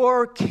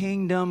 Your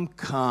kingdom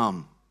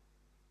come.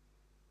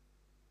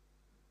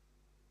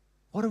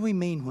 What do we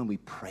mean when we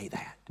pray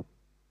that?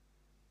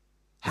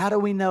 How do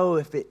we know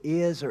if it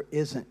is or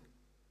isn't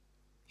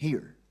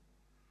here?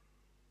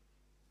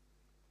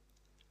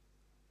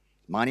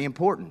 Mighty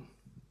important.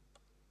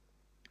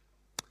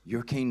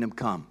 Your kingdom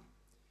come.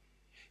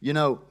 You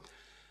know,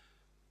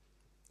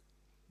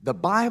 the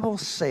Bible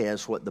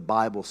says what the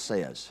Bible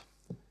says.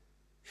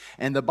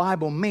 And the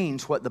Bible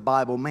means what the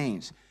Bible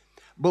means.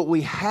 But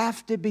we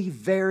have to be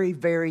very,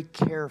 very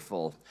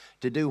careful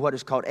to do what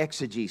is called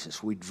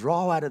exegesis. We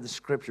draw out of the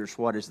Scriptures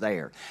what is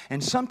there.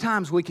 And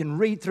sometimes we can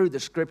read through the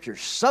Scriptures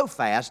so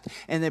fast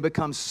and they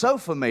become so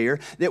familiar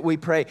that we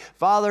pray,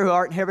 Father who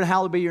art in heaven,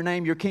 hallowed be your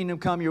name, your kingdom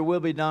come, your will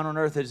be done on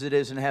earth as it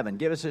is in heaven.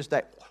 Give us this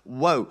day.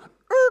 Whoa,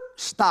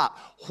 stop.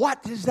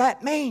 What does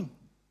that mean?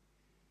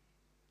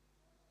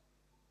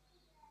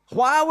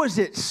 Why was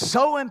it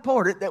so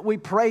important that we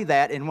pray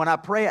that? And when I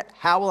pray it,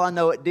 how will I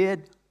know it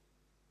did?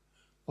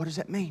 What does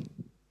that mean?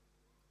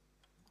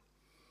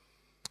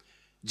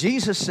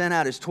 Jesus sent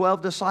out his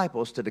 12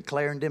 disciples to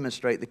declare and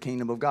demonstrate the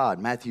kingdom of God.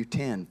 Matthew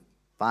 10,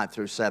 5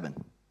 through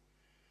 7.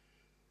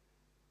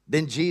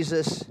 Then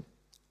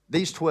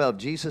these 12,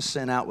 Jesus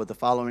sent out with the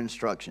following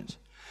instructions.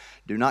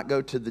 Do not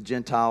go to the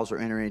Gentiles or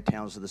enter any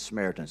towns of the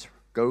Samaritans.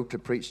 Go to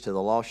preach to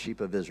the lost sheep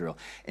of Israel.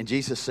 And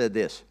Jesus said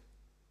this.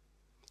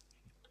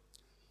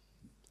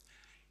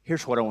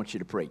 Here's what I want you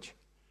to preach.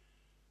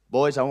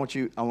 Boys, I want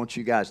you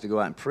guys to go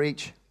out and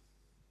preach.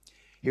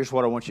 Here's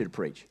what I want you to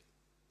preach.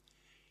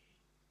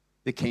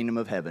 The kingdom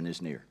of heaven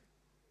is near.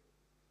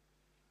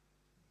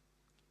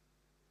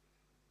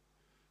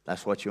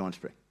 That's what you want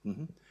to preach.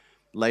 Mm-hmm.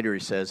 Later he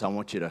says, I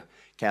want you to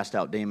cast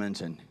out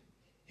demons and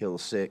heal the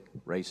sick,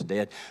 raise the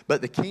dead.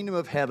 But the kingdom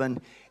of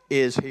heaven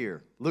is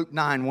here. Luke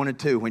 9, 1 and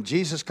 2. When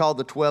Jesus called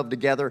the 12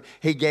 together,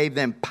 he gave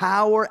them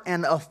power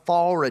and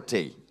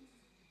authority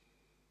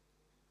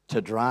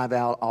to drive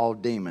out all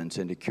demons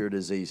and to cure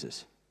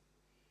diseases.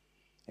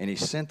 And he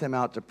sent them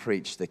out to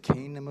preach the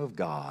kingdom of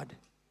God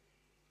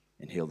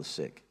and heal the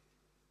sick.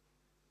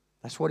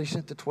 That's what he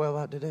sent the 12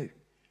 out to do.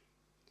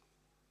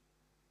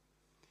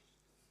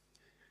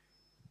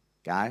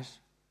 Guys,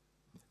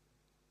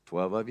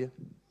 12 of you,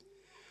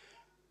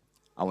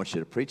 I want you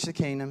to preach the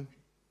kingdom,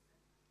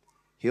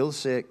 heal the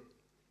sick,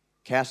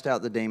 cast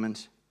out the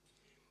demons,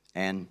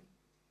 and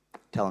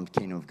tell them the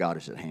kingdom of God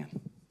is at hand.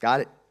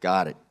 Got it?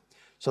 Got it.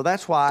 So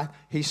that's why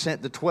he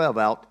sent the 12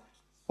 out,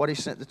 what he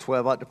sent the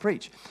 12 out to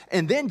preach.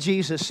 And then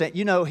Jesus sent,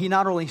 he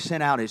not only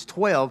sent out his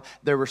 12,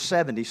 there were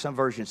 70. Some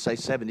versions say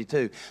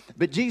 72.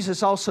 But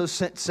Jesus also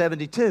sent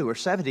 72 or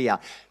 70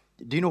 out.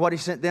 Do you know what he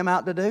sent them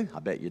out to do? I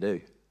bet you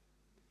do.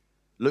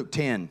 Luke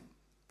 10,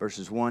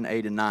 verses 1,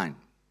 8, and 9.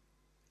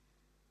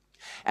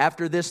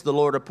 After this, the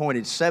Lord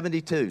appointed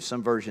 72,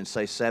 some versions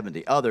say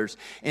 70, others,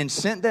 and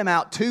sent them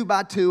out 2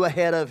 by 2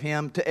 ahead of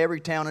him to every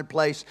town and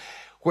place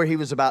where he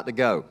was about to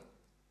go.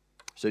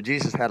 So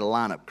Jesus had a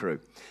lineup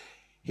crew.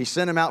 He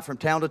sent them out from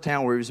town to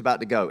town where he was about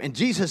to go. And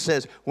Jesus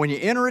says, when you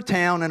enter a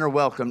town and are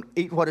welcomed,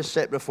 eat what is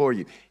set before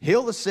you.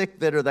 Heal the sick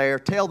that are there.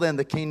 Tell them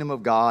the kingdom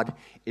of God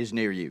is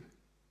near you.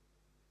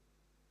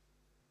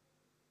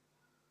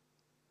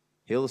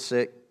 Heal the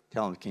sick.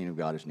 Tell them the kingdom of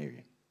God is near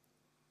you.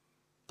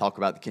 Talk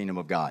about the kingdom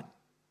of God.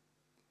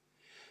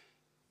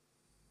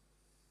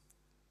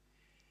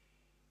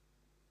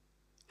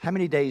 How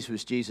many days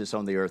was Jesus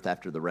on the earth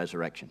after the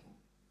resurrection?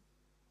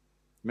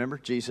 Remember,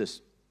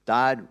 Jesus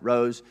died,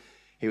 rose.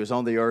 He was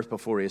on the earth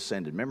before he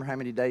ascended. Remember how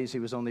many days he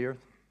was on the earth?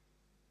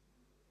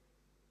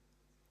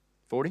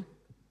 40?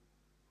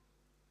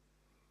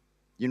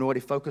 You know what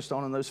he focused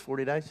on in those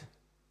 40 days?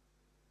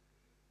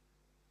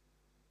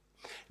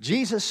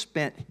 Jesus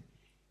spent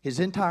his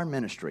entire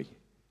ministry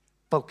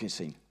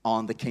focusing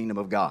on the kingdom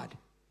of God.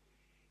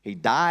 He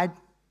died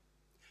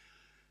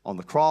on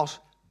the cross,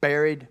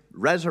 buried,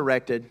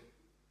 resurrected.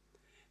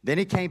 Then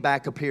he came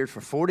back, appeared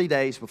for 40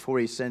 days before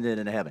he ascended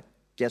into heaven.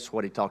 Guess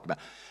what he talked about?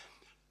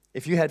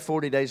 If you had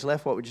 40 days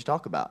left, what would you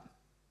talk about?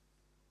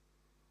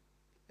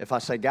 If I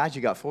say, guys,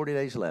 you got 40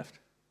 days left,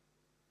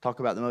 talk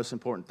about the most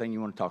important thing you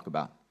want to talk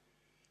about.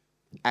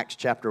 Acts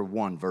chapter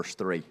 1, verse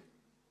 3.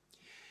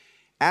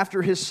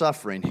 After his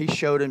suffering, he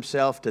showed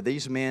himself to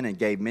these men and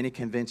gave many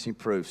convincing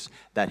proofs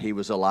that he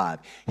was alive.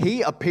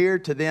 He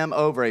appeared to them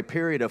over a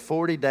period of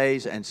 40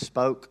 days and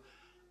spoke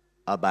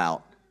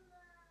about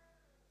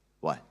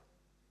what?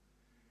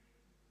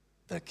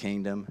 The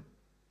kingdom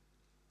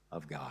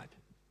of God.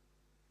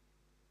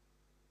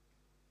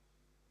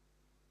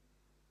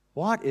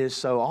 What is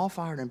so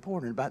all-fired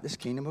important about this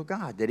kingdom of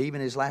God that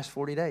even his last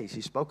 40 days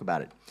he spoke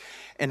about it?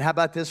 And how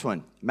about this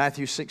one?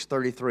 Matthew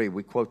 6:33.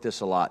 We quote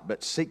this a lot.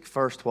 But seek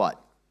first what?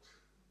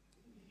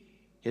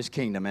 His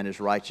kingdom and his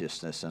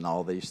righteousness, and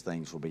all these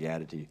things will be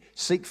added to you.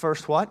 Seek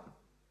first what?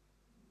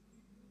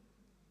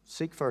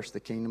 Seek first the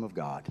kingdom of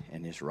God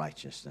and his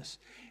righteousness,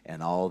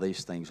 and all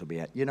these things will be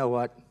added. You know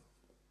what?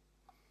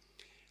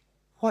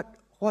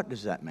 What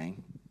does that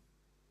mean?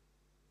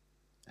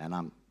 And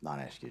I'm not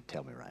asking you to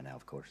tell me right now,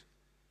 of course.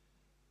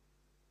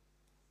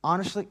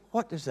 Honestly,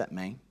 what does that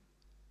mean?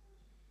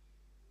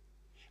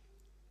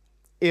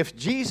 If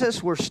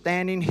Jesus were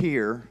standing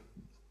here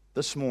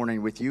this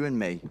morning with you and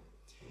me,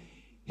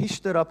 he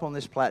stood up on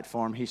this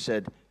platform, he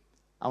said,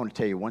 I want to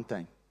tell you one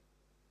thing.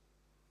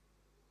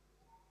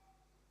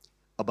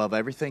 Above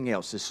everything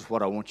else, this is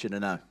what I want you to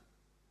know.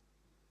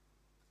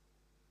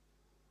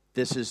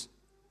 This is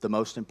the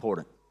most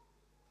important.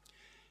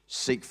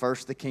 Seek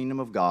first the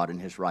kingdom of God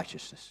and his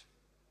righteousness.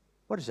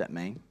 What does that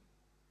mean?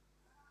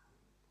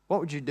 What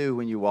would you do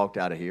when you walked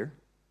out of here?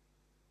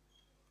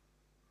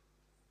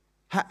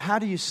 How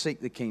do you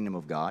seek the kingdom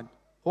of God?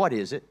 What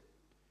is it?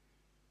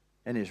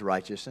 And his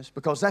righteousness.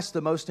 Because that's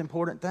the most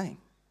important thing.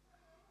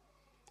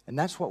 And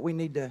that's what we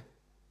need to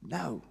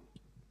know.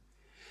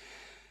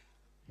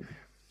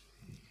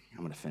 I'm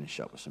going to finish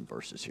up with some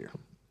verses here.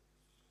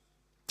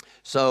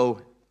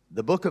 So,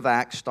 the book of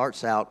Acts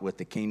starts out with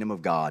the kingdom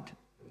of God.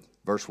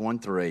 Verse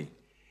 1-3.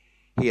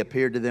 He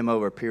appeared to them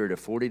over a period of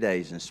 40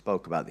 days and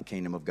spoke about the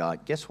kingdom of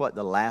God. Guess what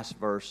the last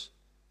verse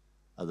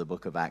of the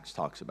book of Acts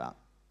talks about?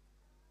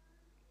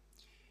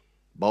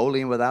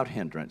 Boldly and without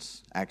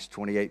hindrance, Acts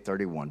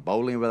 28:31.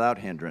 Boldly and without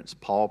hindrance,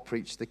 Paul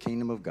preached the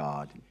kingdom of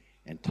God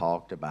and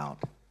talked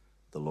about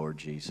the Lord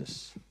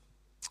Jesus.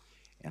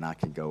 And I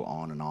could go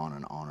on and on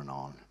and on and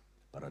on,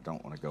 but I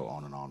don't want to go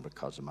on and on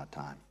because of my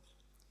time.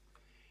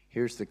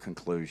 Here's the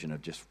conclusion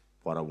of just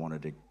what I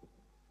wanted to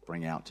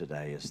bring out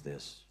today is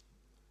this.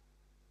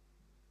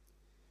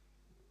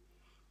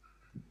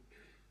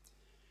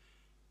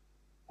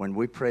 When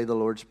we pray the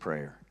Lord's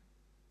Prayer,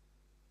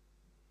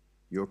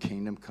 your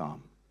kingdom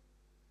come,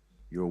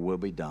 your will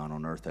be done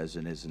on earth as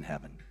it is in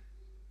heaven.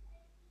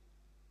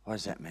 What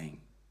does that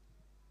mean?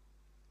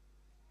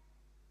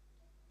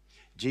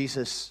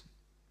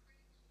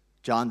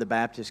 John the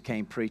Baptist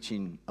came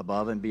preaching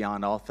above and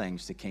beyond all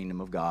things the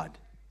kingdom of God.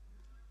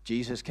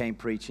 Jesus came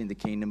preaching the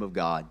kingdom of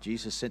God.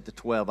 Jesus sent the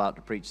 12 out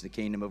to preach the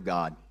kingdom of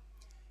God.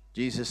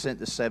 Jesus sent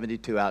the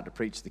 72 out to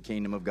preach the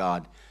kingdom of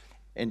God.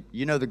 And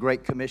you know the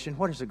Great Commission?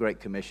 What is the Great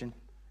Commission?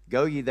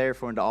 Go ye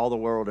therefore into all the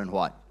world and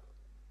what?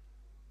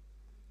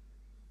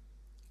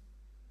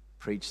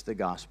 Preach the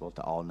gospel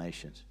to all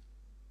nations.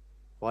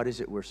 What is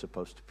it we're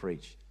supposed to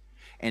preach?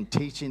 And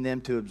teaching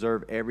them to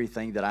observe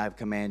everything that I have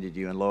commanded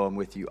you, and lo, I'm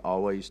with you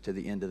always to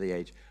the end of the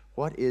age.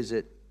 What is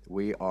it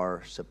we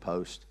are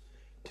supposed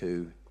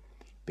to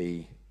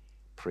be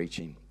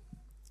preaching.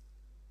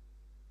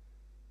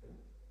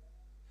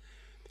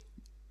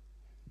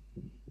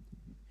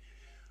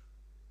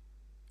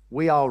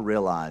 We all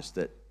realize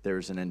that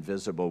there's an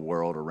invisible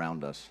world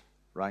around us,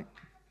 right?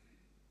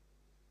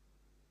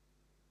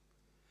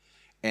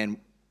 And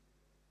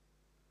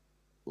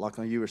like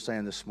you were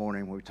saying this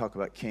morning, when we talk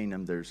about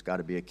kingdom, there's got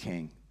to be a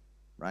king,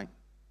 right?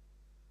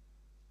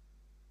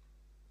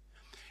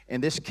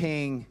 And this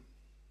king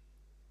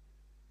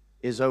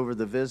is over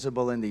the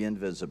visible and the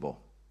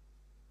invisible.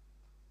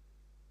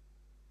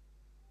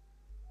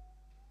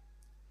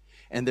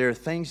 And there are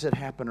things that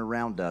happen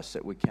around us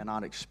that we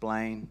cannot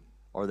explain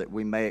or that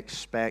we may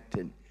expect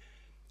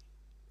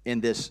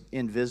in this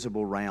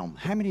invisible realm.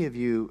 How many of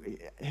you,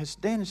 has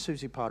Dan and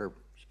Susie Potter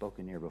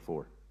spoken here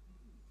before?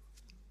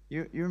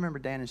 You remember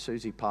Dan and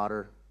Susie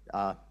Potter?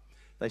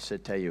 They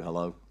said, tell you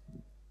hello.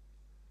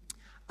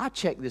 I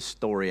checked this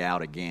story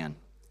out again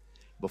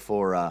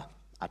before I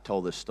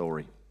told this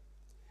story.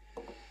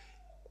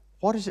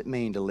 What does it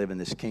mean to live in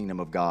this kingdom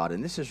of God?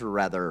 And this is a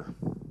rather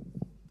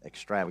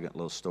extravagant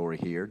little story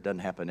here. Doesn't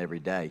happen every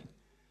day.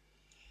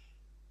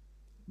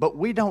 But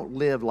we don't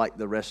live like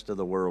the rest of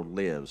the world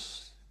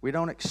lives. We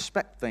don't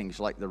expect things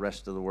like the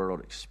rest of the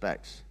world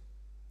expects.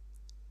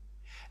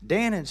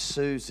 Dan and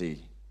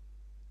Susie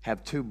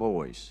have two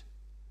boys,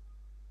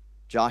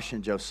 Josh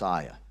and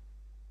Josiah.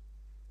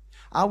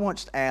 I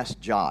once asked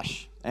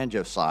Josh and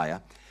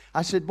Josiah,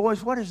 I said,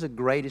 boys, what is the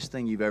greatest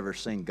thing you've ever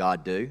seen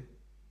God do?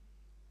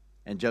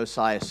 And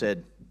Josiah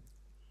said,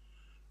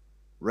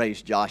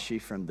 raise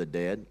Joshie from the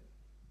dead.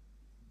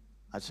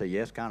 I'd say,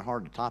 yeah, it's kind of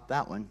hard to top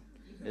that one,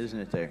 isn't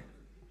it there?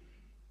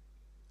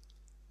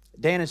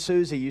 Dan and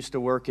Susie used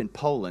to work in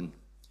Poland,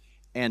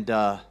 and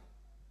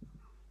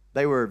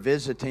they were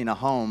visiting a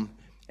home,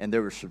 and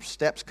there were some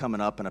steps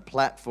coming up and a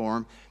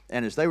platform,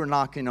 and as they were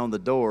knocking on the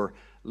door,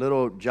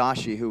 little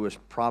Joshie, who was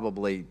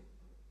probably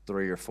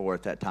 3 or 4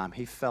 at that time,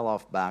 he fell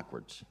off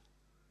backwards,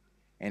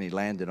 and he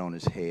landed on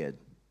his head.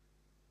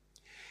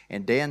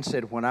 And Dan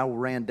said, when I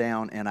ran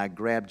down and I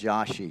grabbed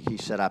Joshie, he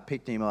said, I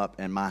picked him up,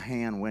 and my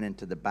hand went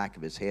into the back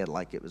of his head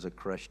like it was a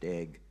crushed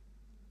egg.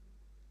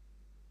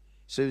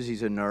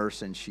 Susie's a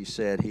nurse, and she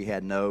said he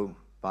had no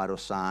vital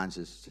signs.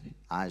 His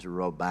eyes were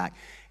rolled back.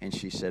 And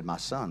she said, my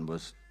son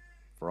was,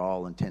 for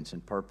all intents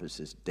and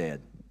purposes,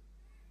 dead.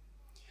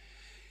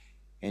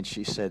 And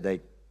she said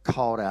they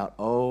called out,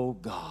 oh,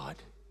 God,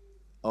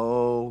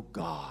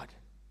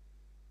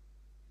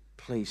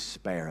 please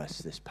spare us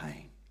this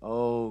pain.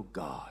 Oh,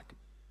 God,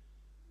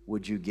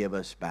 would you give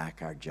us back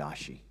our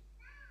Joshie?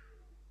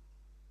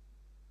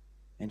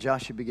 And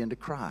Joshie began to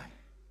cry.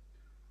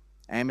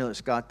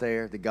 Ambulance got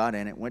there, they got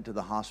in it, went to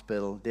the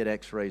hospital, did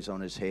x-rays on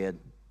his head.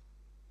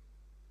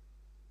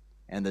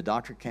 And the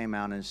doctor came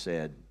out and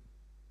said,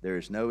 there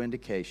is no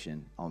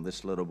indication on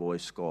this little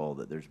boy's skull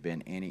that there's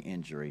been any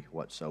injury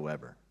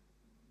whatsoever.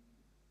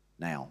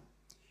 Now,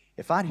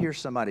 if I'd hear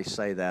somebody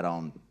say that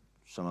on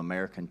some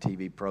American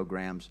TV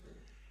programs,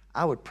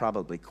 I would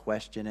probably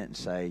question it and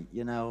say,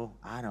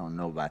 I don't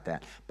know about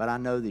that. But I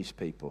know these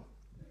people.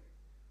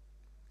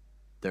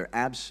 They're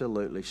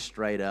absolutely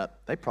straight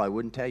up. They probably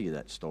wouldn't tell you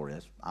that story.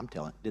 I'm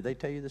telling. Did they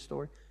tell you the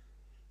story?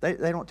 They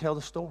don't tell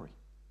the story.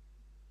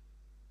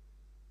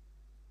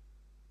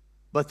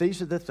 But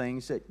these are the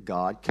things that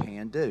God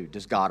can do.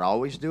 Does God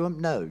always do them?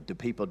 No. Do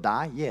people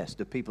die? Yes.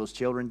 Do people's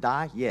children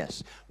die?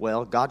 Yes.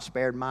 Well, God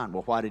spared mine.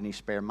 Well, why didn't he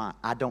spare mine?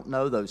 I don't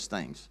know those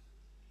things.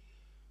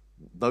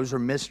 Those are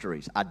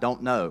mysteries. I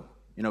don't know.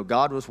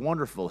 God was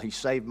wonderful. He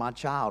saved my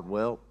child.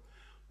 Well,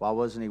 why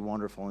wasn't he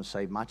wonderful and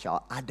saved my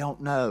child? I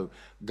don't know.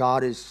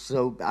 God is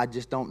so, I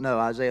just don't know.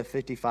 Isaiah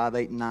 55,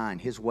 8 and 9.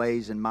 His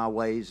ways and my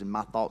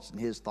thoughts and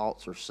his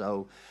thoughts are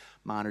so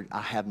minor.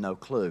 I have no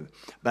clue.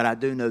 But I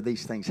do know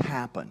these things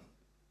happen.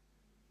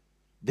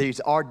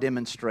 These are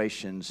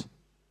demonstrations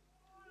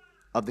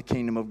of the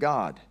kingdom of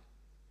God.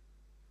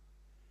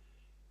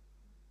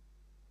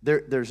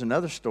 There's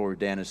another story,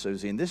 Dan and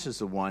Susie, and this is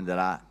the one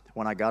that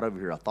when I got over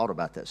here, I thought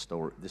about that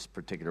story, this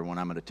particular one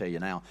I'm going to tell you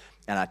now.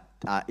 And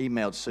I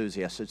emailed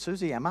Susie. I said,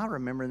 Susie, am I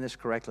remembering this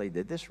correctly?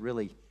 Did this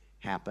really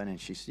happen? And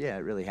she said, yeah,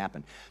 it really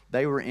happened.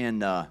 They were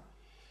in,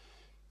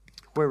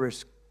 where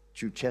was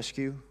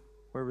Ceausescu?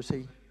 Where was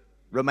he?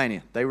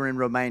 Romania. They were in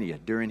Romania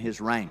during his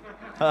reign.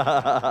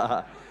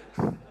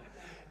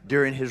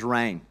 During his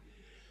reign.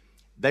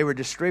 They were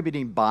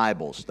distributing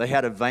Bibles. They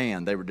had a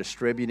van. They were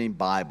distributing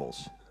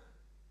Bibles.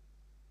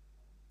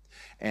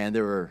 And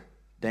there were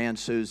Dan,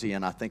 Susie,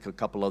 and I think a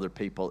couple other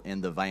people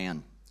in the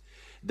van.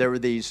 There were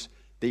these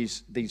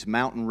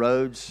mountain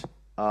roads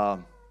that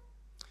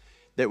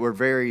were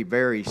very,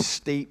 very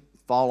steep,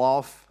 fall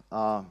off.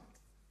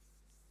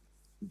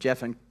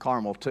 Jeff and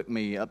Carmel took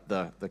me up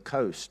the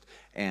coast,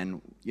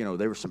 and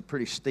there were some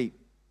pretty steep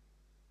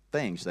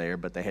things there,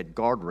 but they had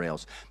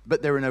guardrails.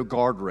 But there were no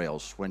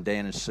guardrails when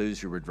Dan and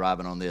Susie were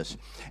driving on this.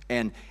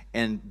 And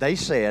they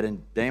said,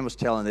 and Dan was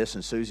telling this,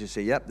 and Susie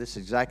said, yep, this is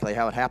exactly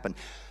how it happened.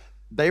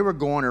 They were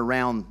going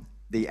around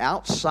the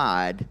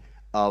outside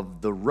of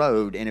the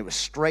road, and it was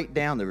straight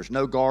down. There was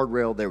no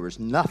guardrail. There was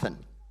nothing.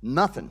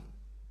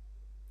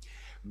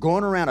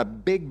 going around a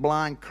big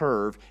blind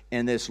curve,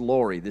 and this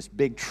lorry, this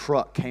big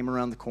truck came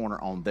around the corner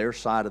on their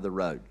side of the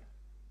road.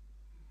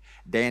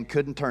 Dan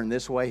couldn't turn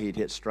this way. He'd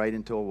hit straight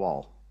into a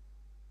wall.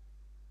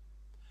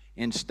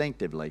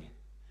 Instinctively,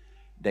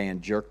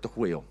 Dan jerked the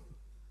wheel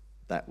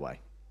that way.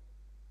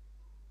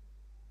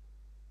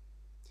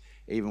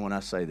 Even when I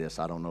say this,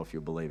 I don't know if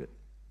you'll believe it.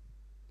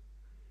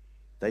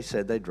 They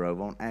said they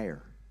drove on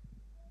air.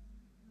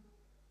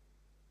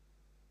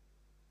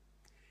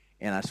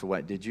 And I said,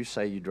 wait, did you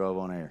say you drove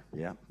on air?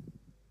 Yeah.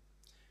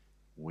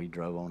 We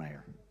drove on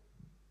air.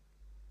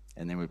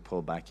 And then we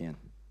pulled back in.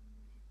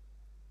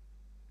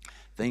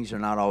 Things are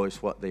not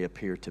always what they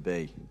appear to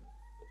be.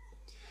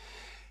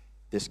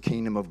 This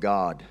kingdom of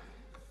God,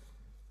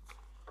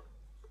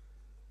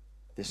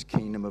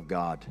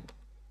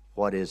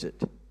 what is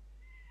it?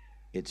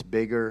 It's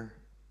bigger,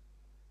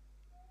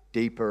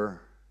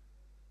 deeper,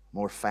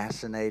 more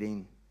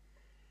fascinating,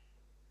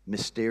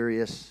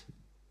 mysterious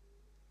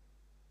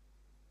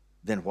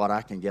than what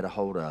I can get a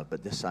hold of.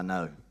 But this I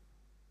know.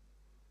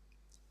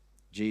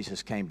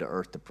 Jesus came to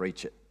earth to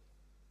preach it.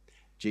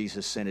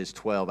 Jesus sent his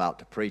 12 out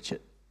to preach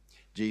it.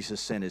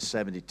 Jesus sent his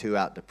 72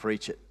 out to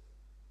preach it.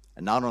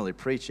 And not only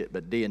preach it,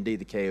 but D&D,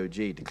 the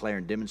KOG, declare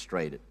and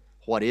demonstrate it.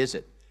 What is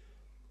it?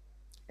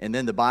 And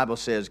then the Bible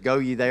says, go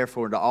ye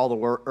therefore into all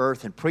the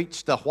earth and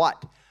preach the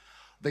what?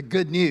 The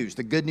good news.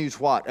 The good news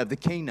what? Of the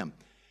kingdom.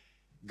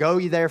 Go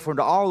ye therefore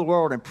into all the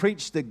world and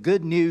preach the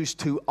good news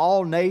to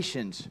all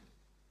nations,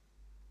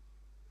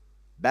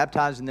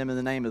 baptizing them in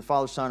the name of the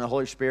Father, Son, and the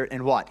Holy Spirit,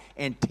 and what?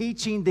 And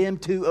teaching them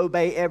to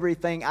obey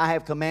everything I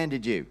have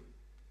commanded you.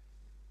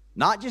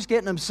 Not just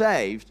getting them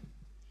saved,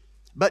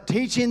 but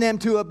teaching them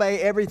to obey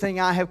everything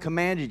I have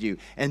commanded you.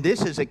 And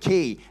this is a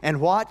key. And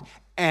what?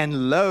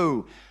 And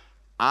lo,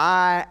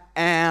 I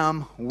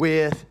am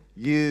with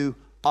you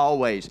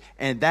always.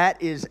 And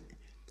that is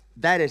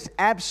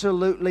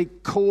absolutely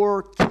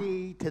core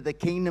key to the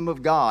kingdom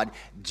of God.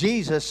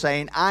 Jesus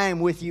saying, I am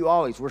with you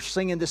always. We're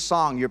singing this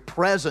song, your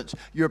presence,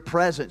 your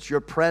presence,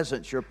 your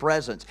presence, your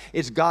presence.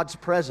 It's God's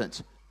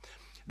presence.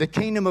 The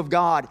kingdom of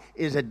God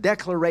is a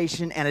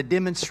declaration and a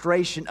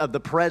demonstration of the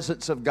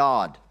presence of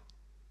God.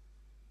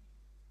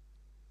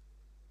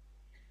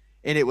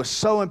 And it was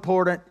so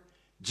important.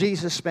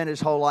 Jesus spent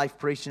his whole life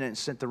preaching it and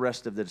sent the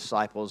rest of the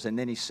disciples, and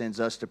then he sends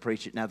us to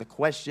preach it. Now the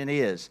question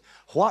is,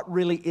 what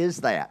really is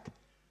that?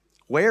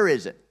 Where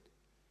is it?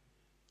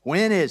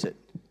 When is it?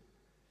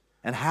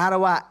 And how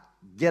do I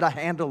get a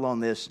handle on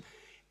this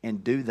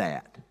and do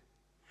that?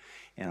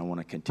 And I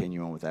want to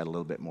continue on with that a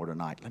little bit more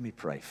tonight. Let me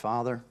pray.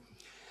 Father,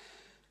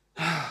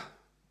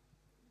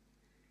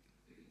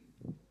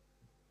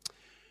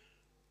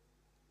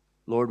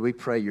 Lord, we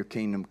pray your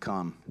kingdom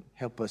come.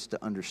 Help us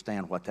to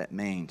understand what that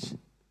means.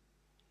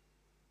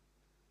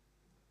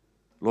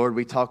 Lord,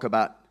 we talk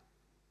about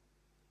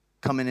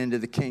coming into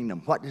the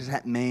kingdom. What does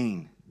that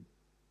mean?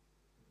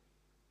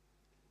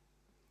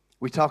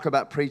 We talk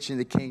about preaching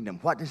the kingdom.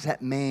 What does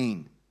that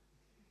mean?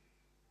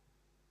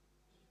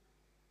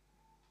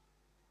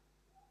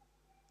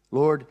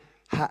 Lord,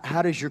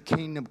 how does your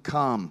kingdom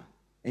come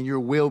and your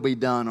will be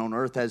done on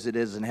earth as it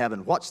is in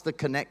heaven? What's the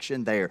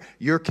connection there?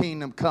 Your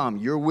kingdom come,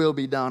 your will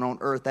be done on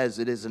earth as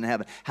it is in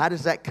heaven. How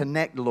does that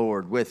connect,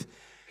 Lord, with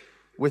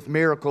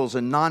miracles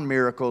and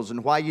non-miracles,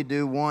 and why you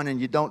do one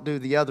and you don't do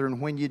the other, and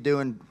when you do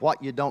and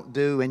what you don't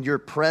do, and your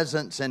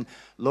presence? And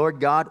Lord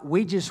God,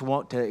 we just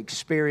want to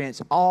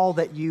experience all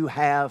that you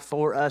have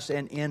for us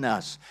and in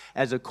us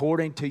as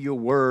according to your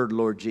word,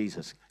 Lord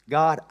Jesus.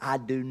 God, I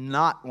do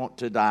not want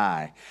to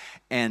die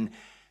and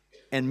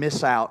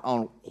miss out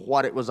on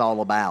what it was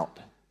all about.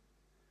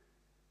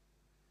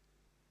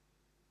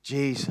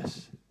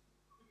 Jesus,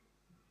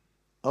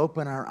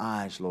 open our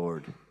eyes,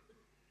 Lord,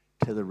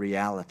 to the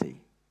reality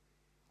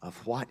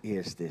of what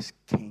is this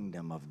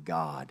kingdom of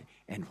God,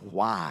 and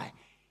why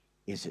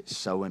is it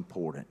so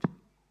important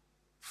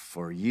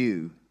for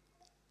you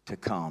to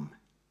come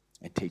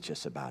and teach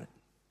us about it.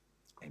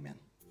 Amen.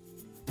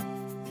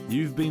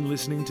 You've been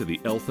listening to the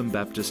Eltham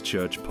Baptist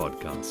Church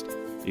podcast.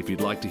 If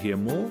you'd like to hear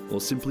more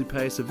or simply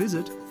pay us a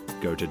visit,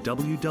 go to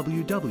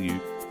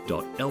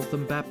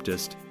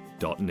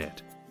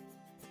www.elthambaptist.net.